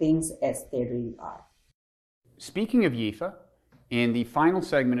see things as they really are. Speaking of Yifa, in the final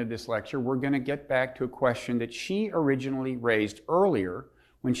segment of this lecture, we're going to get back to a question that she originally raised earlier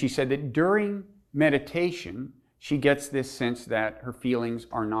when she said that during meditation, she gets this sense that her feelings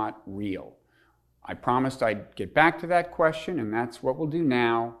are not real. I promised I'd get back to that question, and that's what we'll do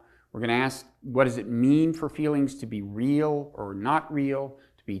now. We're going to ask, what does it mean for feelings to be real or not real,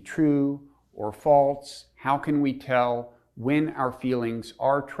 to be true or false? How can we tell when our feelings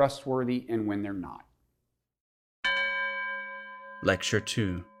are trustworthy and when they're not? Lecture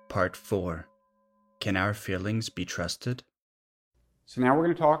 2, Part 4. Can our feelings be trusted? So now we're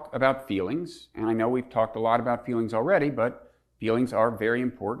going to talk about feelings, and I know we've talked a lot about feelings already, but feelings are very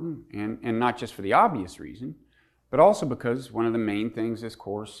important, and not just for the obvious reason, but also because one of the main things this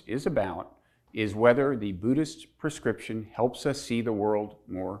course is about is whether the Buddhist prescription helps us see the world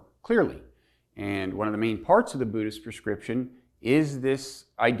more clearly. And one of the main parts of the Buddhist prescription is this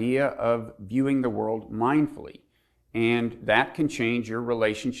idea of viewing the world mindfully. And that can change your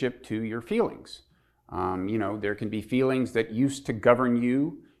relationship to your feelings. There can be feelings that used to govern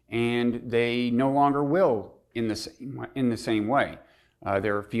you, and they no longer will in the same way.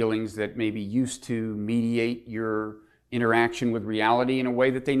 There are feelings that maybe used to mediate your interaction with reality in a way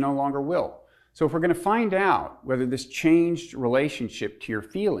that they no longer will. So if we're going to find out whether this changed relationship to your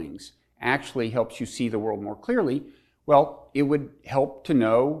feelings actually helps you see the world more clearly, well, it would help to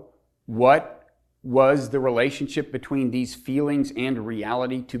know what was the relationship between these feelings and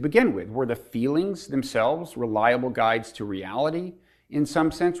reality to begin with. Were the feelings themselves reliable guides to reality in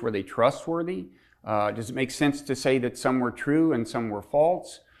some sense? Were they trustworthy? Does it make sense to say that some were true and some were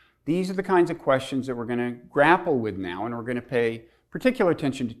false? These are the kinds of questions that we're going to grapple with now, and we're going to pay particular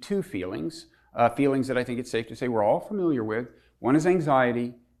attention to two feelings, feelings that I think it's safe to say we're all familiar with. One is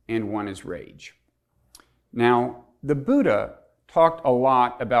anxiety and one is rage. Now, the Buddha talked a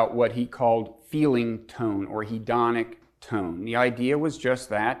lot about what he called feeling tone or hedonic tone. The idea was just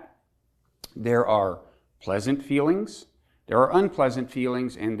that there are pleasant feelings, there are unpleasant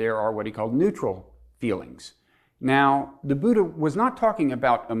feelings, and there are what he called neutral feelings. Now, the Buddha was not talking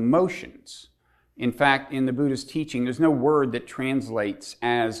about emotions. In fact, in the Buddha's teaching, there's no word that translates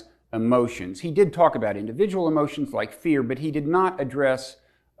as emotions. He did talk about individual emotions like fear, but he did not address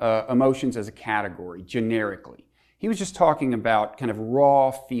emotions as a category, generically. He was just talking about kind of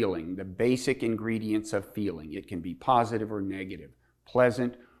raw feeling, the basic ingredients of feeling. It can be positive or negative,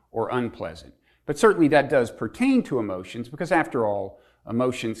 pleasant or unpleasant. But certainly that does pertain to emotions because after all,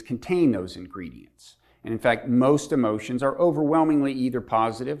 emotions contain those ingredients. And in fact, most emotions are overwhelmingly either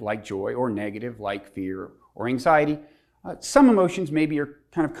positive, like joy, or negative, like fear or anxiety. Some emotions maybe are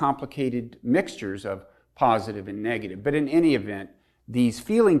kind of complicated mixtures of positive and negative. But in any event, these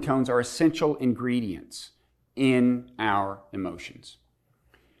feeling tones are essential ingredients in our emotions.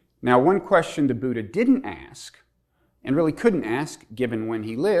 Now, one question the Buddha didn't ask, and really couldn't ask given when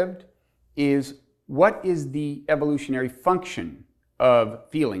he lived, is what is the evolutionary function of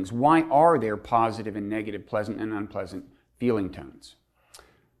feelings? Why are there positive and negative, pleasant and unpleasant feeling tones?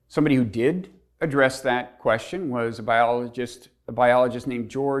 Somebody who did address that question was a biologist named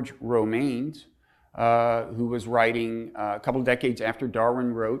George Romanes, who was writing a couple decades after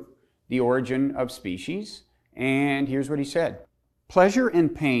Darwin wrote The Origin of Species. And here's what he said. Pleasure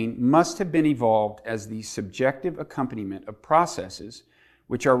and pain must have been evolved as the subjective accompaniment of processes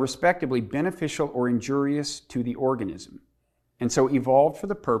which are respectively beneficial or injurious to the organism, and so evolved for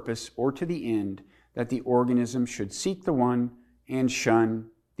the purpose or to the end that the organism should seek the one and shun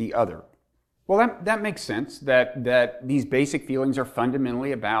the other. Well, that makes sense, that these basic feelings are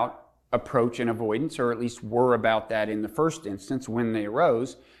fundamentally about approach and avoidance, or at least were about that in the first instance when they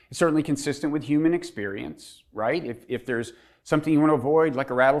arose. It's certainly consistent with human experience, right? If there's something you want to avoid, like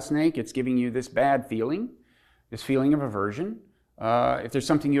a rattlesnake, it's giving you this bad feeling, this feeling of aversion. If there's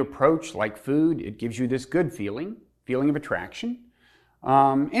something you approach, like food, it gives you this good feeling of attraction.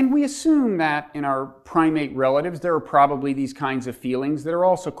 And we assume that in our primate relatives, there are probably these kinds of feelings that are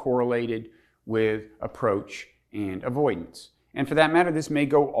also correlated with approach and avoidance. And for that matter, this may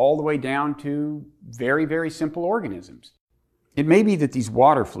go all the way down to very, very simple organisms. It may be that these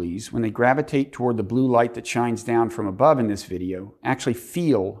water fleas, when they gravitate toward the blue light that shines down from above in this video, actually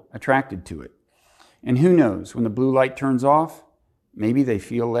feel attracted to it. And who knows, when the blue light turns off, maybe they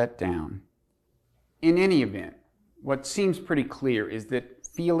feel let down. In any event, what seems pretty clear is that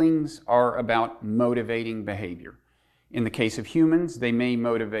feelings are about motivating behavior. In the case of humans, they may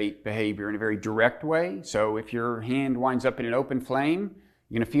motivate behavior in a very direct way. So if your hand winds up in an open flame,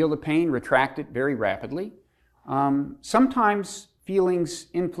 you're going to feel the pain, retract it very rapidly. Sometimes feelings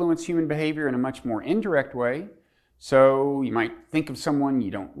influence human behavior in a much more indirect way. So you might think of someone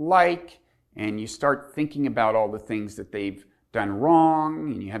you don't like, and you start thinking about all the things that they've done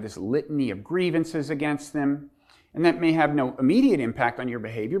wrong, and you have this litany of grievances against them. And that may have no immediate impact on your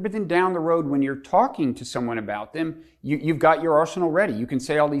behavior, but then down the road when you're talking to someone about them, you've got your arsenal ready. You can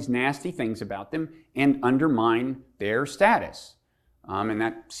say all these nasty things about them and undermine their status. And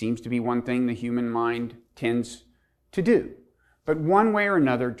that seems to be one thing the human mind tends to do. But one way or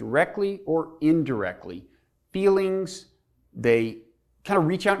another, directly or indirectly, feelings, they kind of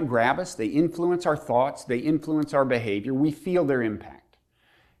reach out and grab us. They influence our thoughts. They influence our behavior. We feel their impact.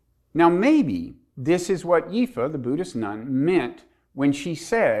 Now maybe this is what Yifa, the Buddhist nun, meant when she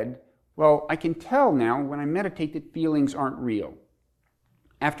said, well, I can tell now when I meditate that feelings aren't real.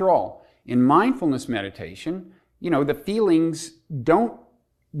 After all, in mindfulness meditation, the feelings don't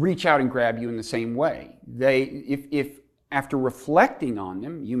reach out and grab you in the same way. If after reflecting on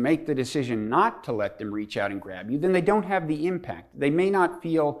them, you make the decision not to let them reach out and grab you, then they don't have the impact. They may not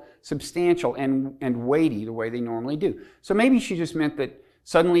feel substantial and weighty the way they normally do. So maybe she just meant that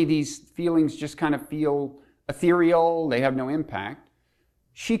suddenly these feelings just kind of feel ethereal, they have no impact.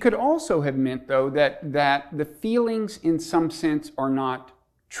 She could also have meant, though, that the feelings in some sense are not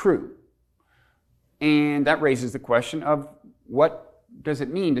true. And that raises the question of what does it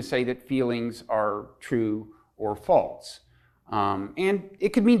mean to say that feelings are true or false? And it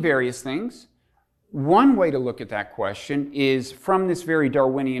could mean various things. One way to look at that question is from this very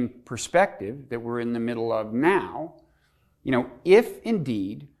Darwinian perspective that we're in the middle of now. If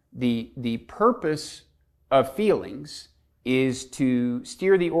indeed the purpose of feelings is to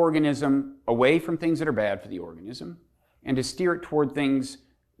steer the organism away from things that are bad for the organism and to steer it toward things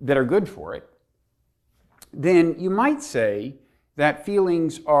that are good for it, then you might say that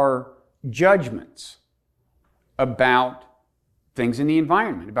feelings are judgments about things in the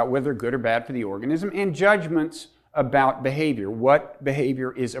environment, about whether they're good or bad for the organism, and judgments about behavior, what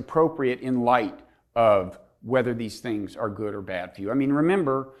behavior is appropriate in light of whether these things are good or bad for you. I mean,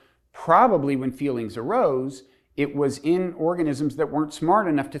 remember, probably when feelings arose, it was in organisms that weren't smart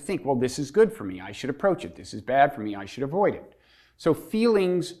enough to think, well, this is good for me, I should approach it. This is bad for me, I should avoid it. So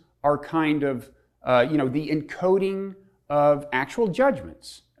feelings are kind of, the encoding of actual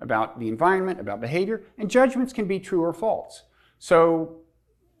judgments about the environment, about behavior, and judgments can be true or false. So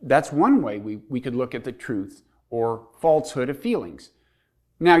that's one way we could look at the truth or falsehood of feelings.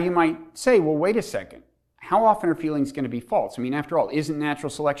 Now you might say, well, wait a second. How often are feelings going to be false? I mean, after all, isn't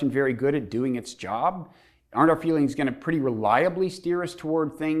natural selection very good at doing its job? Aren't our feelings going to pretty reliably steer us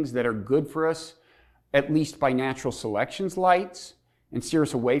toward things that are good for us, at least by natural selection's lights, and steer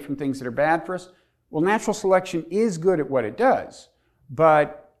us away from things that are bad for us? Well, natural selection is good at what it does,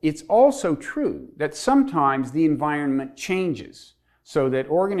 but it's also true that sometimes the environment changes so that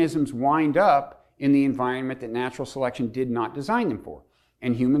organisms wind up in the environment that natural selection did not design them for.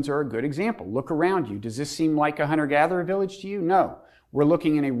 And humans are a good example. Look around you. Does this seem like a hunter-gatherer village to you? No. We're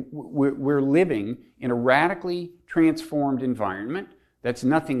living in a radically transformed environment that's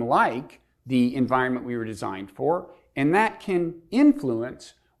nothing like the environment we were designed for, and that can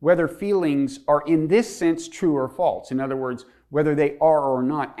influence whether feelings are in this sense true or false. In other words, whether they are or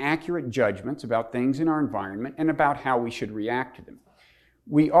not accurate judgments about things in our environment and about how we should react to them.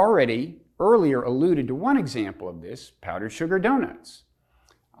 We already earlier alluded to one example of this, powdered sugar donuts.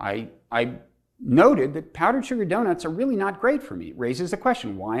 I noted that powdered sugar donuts are really not great for me. It raises the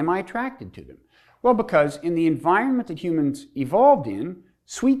question, why am I attracted to them? Well, because in the environment that humans evolved in,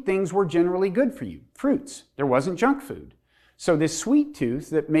 sweet things were generally good for you, fruits. There wasn't junk food. So this sweet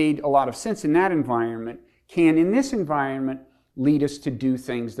tooth that made a lot of sense in that environment can, in this environment, lead us to do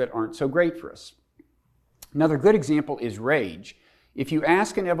things that aren't so great for us. Another good example is rage. If you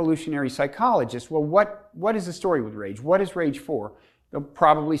ask an evolutionary psychologist, well, what is the story with rage? What is rage for? They'll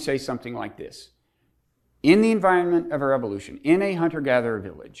probably say something like this. In the environment of our evolution, in a hunter-gatherer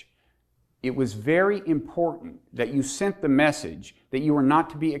village, it was very important that you sent the message that you were not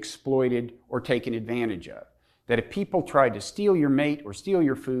to be exploited or taken advantage of. That if people tried to steal your mate or steal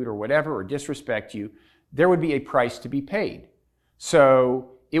your food or whatever or disrespect you, there would be a price to be paid.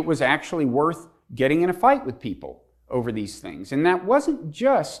 So it was actually worth getting in a fight with people over these things. And that wasn't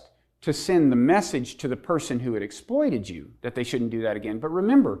just to send the message to the person who had exploited you that they shouldn't do that again. But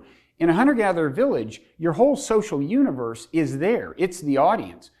remember, in a hunter-gatherer village, your whole social universe is there. It's the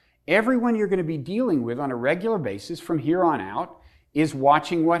audience. Everyone you're going to be dealing with on a regular basis from here on out is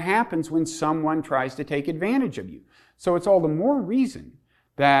watching what happens when someone tries to take advantage of you. So it's all the more reason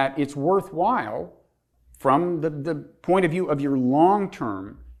that it's worthwhile from the point of view of your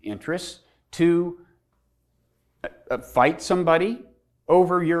long-term interests to fight somebody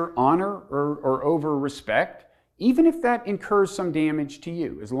over your honor or over respect, even if that incurs some damage to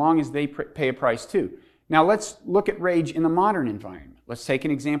you, as long as they pay a price too. Now let's look at rage in the modern environment. Let's take an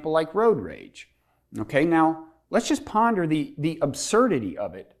example like road rage. Okay, now let's just ponder the absurdity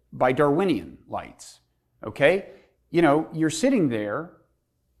of it by Darwinian lights. Okay, you know, you're sitting there,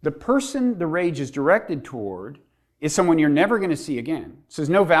 the person the rage is directed toward is someone you're never going to see again. So there's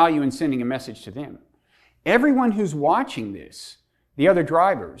no value in sending a message to them. Everyone who's watching this, the other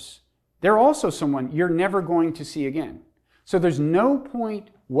drivers, they're also someone you're never going to see again. So there's no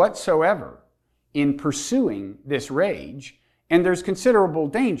point whatsoever in pursuing this rage, and there's considerable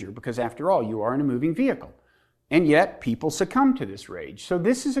danger because, after all, you are in a moving vehicle. And yet, people succumb to this rage. So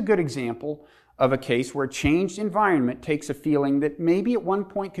this is a good example of a case where a changed environment takes a feeling that maybe at one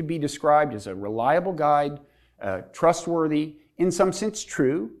point could be described as a reliable guide, trustworthy, in some sense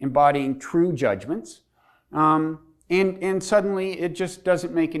true, embodying true judgments, and suddenly it just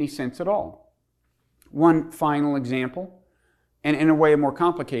doesn't make any sense at all. One final example, and in a way a more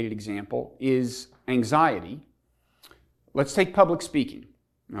complicated example, is anxiety. Let's take public speaking,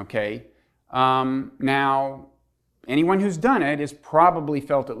 okay? Now, anyone who's done it has probably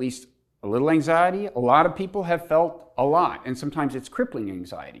felt at least a little anxiety. A lot of people have felt a lot, and sometimes it's crippling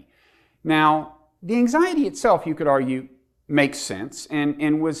anxiety. Now, the anxiety itself, you could argue, makes sense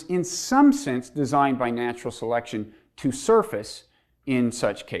and was in some sense designed by natural selection to surface in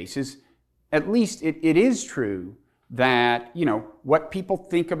such cases. At least it is true that, you know, what people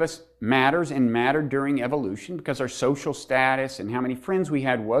think of us matters and mattered during evolution because our social status and how many friends we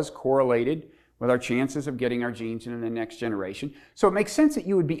had was correlated with our chances of getting our genes into the next generation. So it makes sense that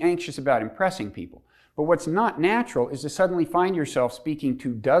you would be anxious about impressing people. But what's not natural is to suddenly find yourself speaking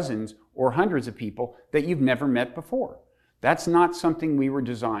to dozens or hundreds of people that you've never met before. That's not something we were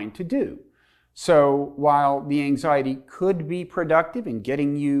designed to do. So while the anxiety could be productive in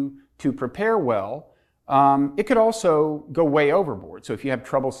getting you to prepare well, it could also go way overboard. So if you have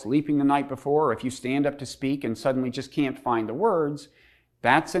trouble sleeping the night before, or if you stand up to speak and suddenly just can't find the words,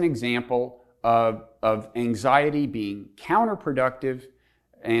 that's an example of anxiety being counterproductive,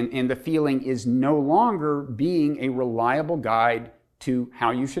 and the feeling is no longer being a reliable guide to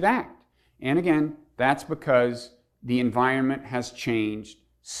how you should act. And again, that's because the environment has changed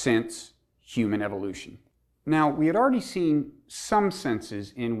since human evolution. Now, we had already seen some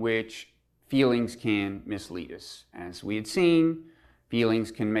senses in which feelings can mislead us. As we had seen,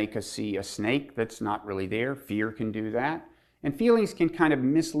 feelings can make us see a snake that's not really there. Fear can do that. And feelings can kind of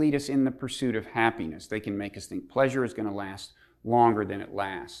mislead us in the pursuit of happiness. They can make us think pleasure is going to last longer than it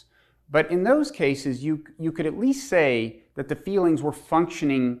lasts. But in those cases, you could at least say that the feelings were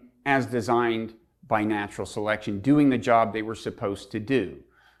functioning as designed by natural selection, doing the job they were supposed to do.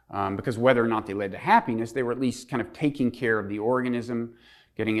 Because whether or not they led to happiness, they were at least kind of taking care of the organism,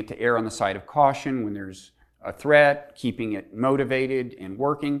 getting it to err on the side of caution when there's a threat, keeping it motivated and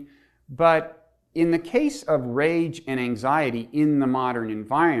working. But in the case of rage and anxiety in the modern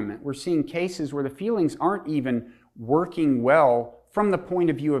environment, we're seeing cases where the feelings aren't even working well from the point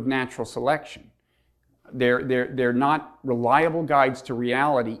of view of natural selection. They're not reliable guides to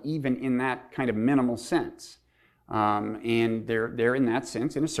reality, even in that kind of minimal sense. And they're in that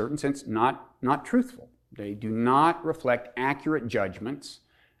sense, in a certain sense, not truthful. They do not reflect accurate judgments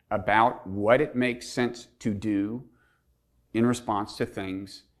about what it makes sense to do in response to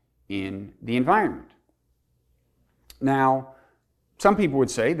things in the environment. Now, some people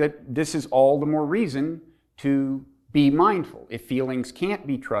would say that this is all the more reason to be mindful. If feelings can't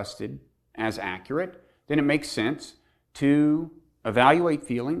be trusted as accurate, then it makes sense to evaluate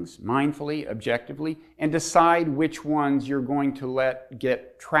feelings mindfully, objectively, and decide which ones you're going to let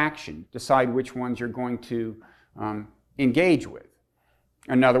get traction, decide which ones you're going to engage with.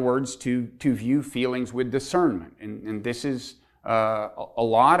 In other words, to view feelings with discernment. And this is a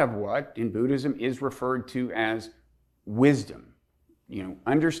lot of what in Buddhism is referred to as wisdom. You know,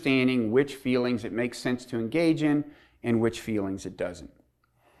 understanding which feelings it makes sense to engage in and which feelings it doesn't.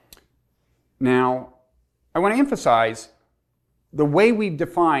 Now, I want to emphasize the way we've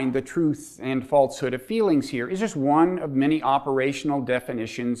defined the truth and falsehood of feelings here is just one of many operational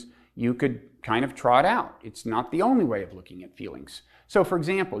definitions you could kind of trot out. It's not the only way of looking at feelings. So, for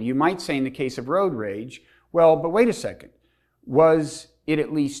example, you might say in the case of road rage, well, but wait a second, was it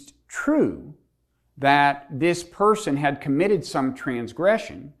at least true that this person had committed some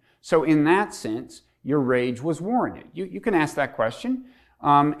transgression? So in that sense, your rage was warranted. You can ask that question.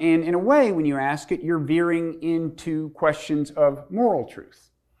 And in a way, when you ask it, you're veering into questions of moral truth.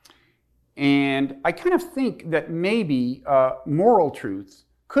 And I kind of think that maybe moral truth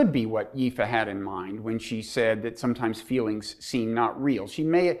could be what Yifa had in mind when she said that sometimes feelings seem not real. She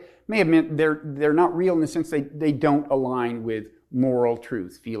may have meant they're not real in the sense they don't align with moral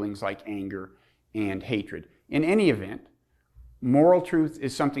truth, feelings like anger and hatred. In any event, moral truth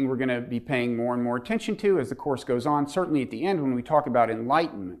is something we're going to be paying more and more attention to as the course goes on. Certainly at the end when we talk about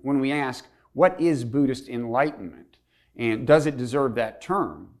enlightenment, when we ask, what is Buddhist enlightenment? And does it deserve that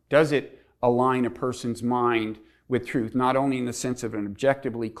term? Does it align a person's mind with truth, not only in the sense of an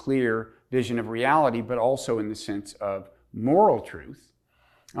objectively clear vision of reality, but also in the sense of moral truth?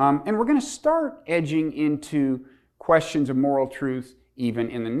 And we're going to start edging into questions of moral truth even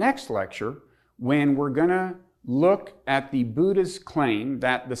in the next lecture, when we're going to look at the Buddha's claim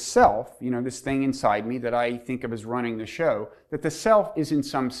that the self, this thing inside me that I think of as running the show, that the self is in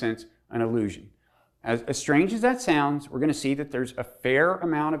some sense an illusion. As strange as that sounds, we're going to see that there's a fair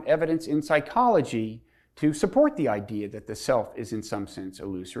amount of evidence in psychology to support the idea that the self is in some sense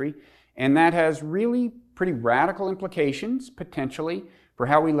illusory. And that has really pretty radical implications, potentially, for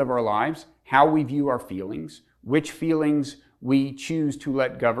how we live our lives, how we view our feelings, which feelings we choose to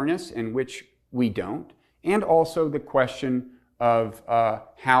let govern us and which we don't, and also the question of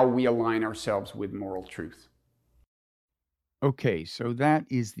how we align ourselves with moral truth. Okay, so that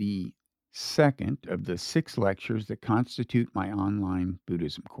is the second of the 6 lectures that constitute my online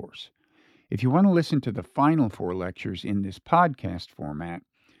Buddhism course. If you want to listen to the final 4 lectures in this podcast format,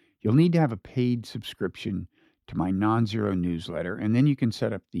 you'll need to have a paid subscription to my Non-Zero newsletter, and then you can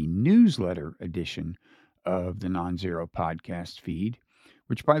set up the newsletter edition of the Non-Zero podcast feed,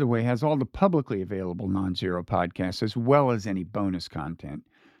 which, by the way, has all the publicly available Non-Zero podcasts as well as any bonus content,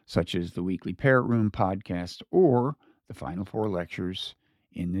 such as the weekly Parrot Room podcast or the final 4 lectures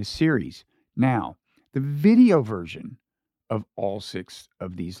in this series. Now, the video version of all 6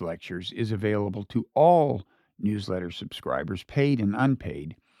 of these lectures is available to all newsletter subscribers, paid and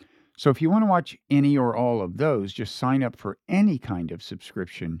unpaid. So if you want to watch any or all of those, just sign up for any kind of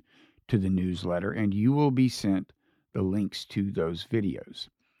subscription to the newsletter and you will be sent the links to those videos.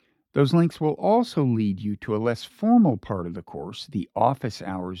 Those links will also lead you to a less formal part of the course, the office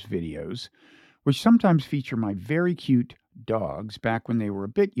hours videos, which sometimes feature my very cute dogs back when they were a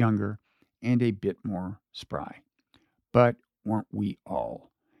bit younger and a bit more spry. But weren't we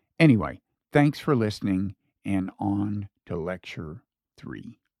all? Anyway, thanks for listening, and on to Lecture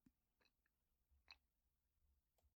 3.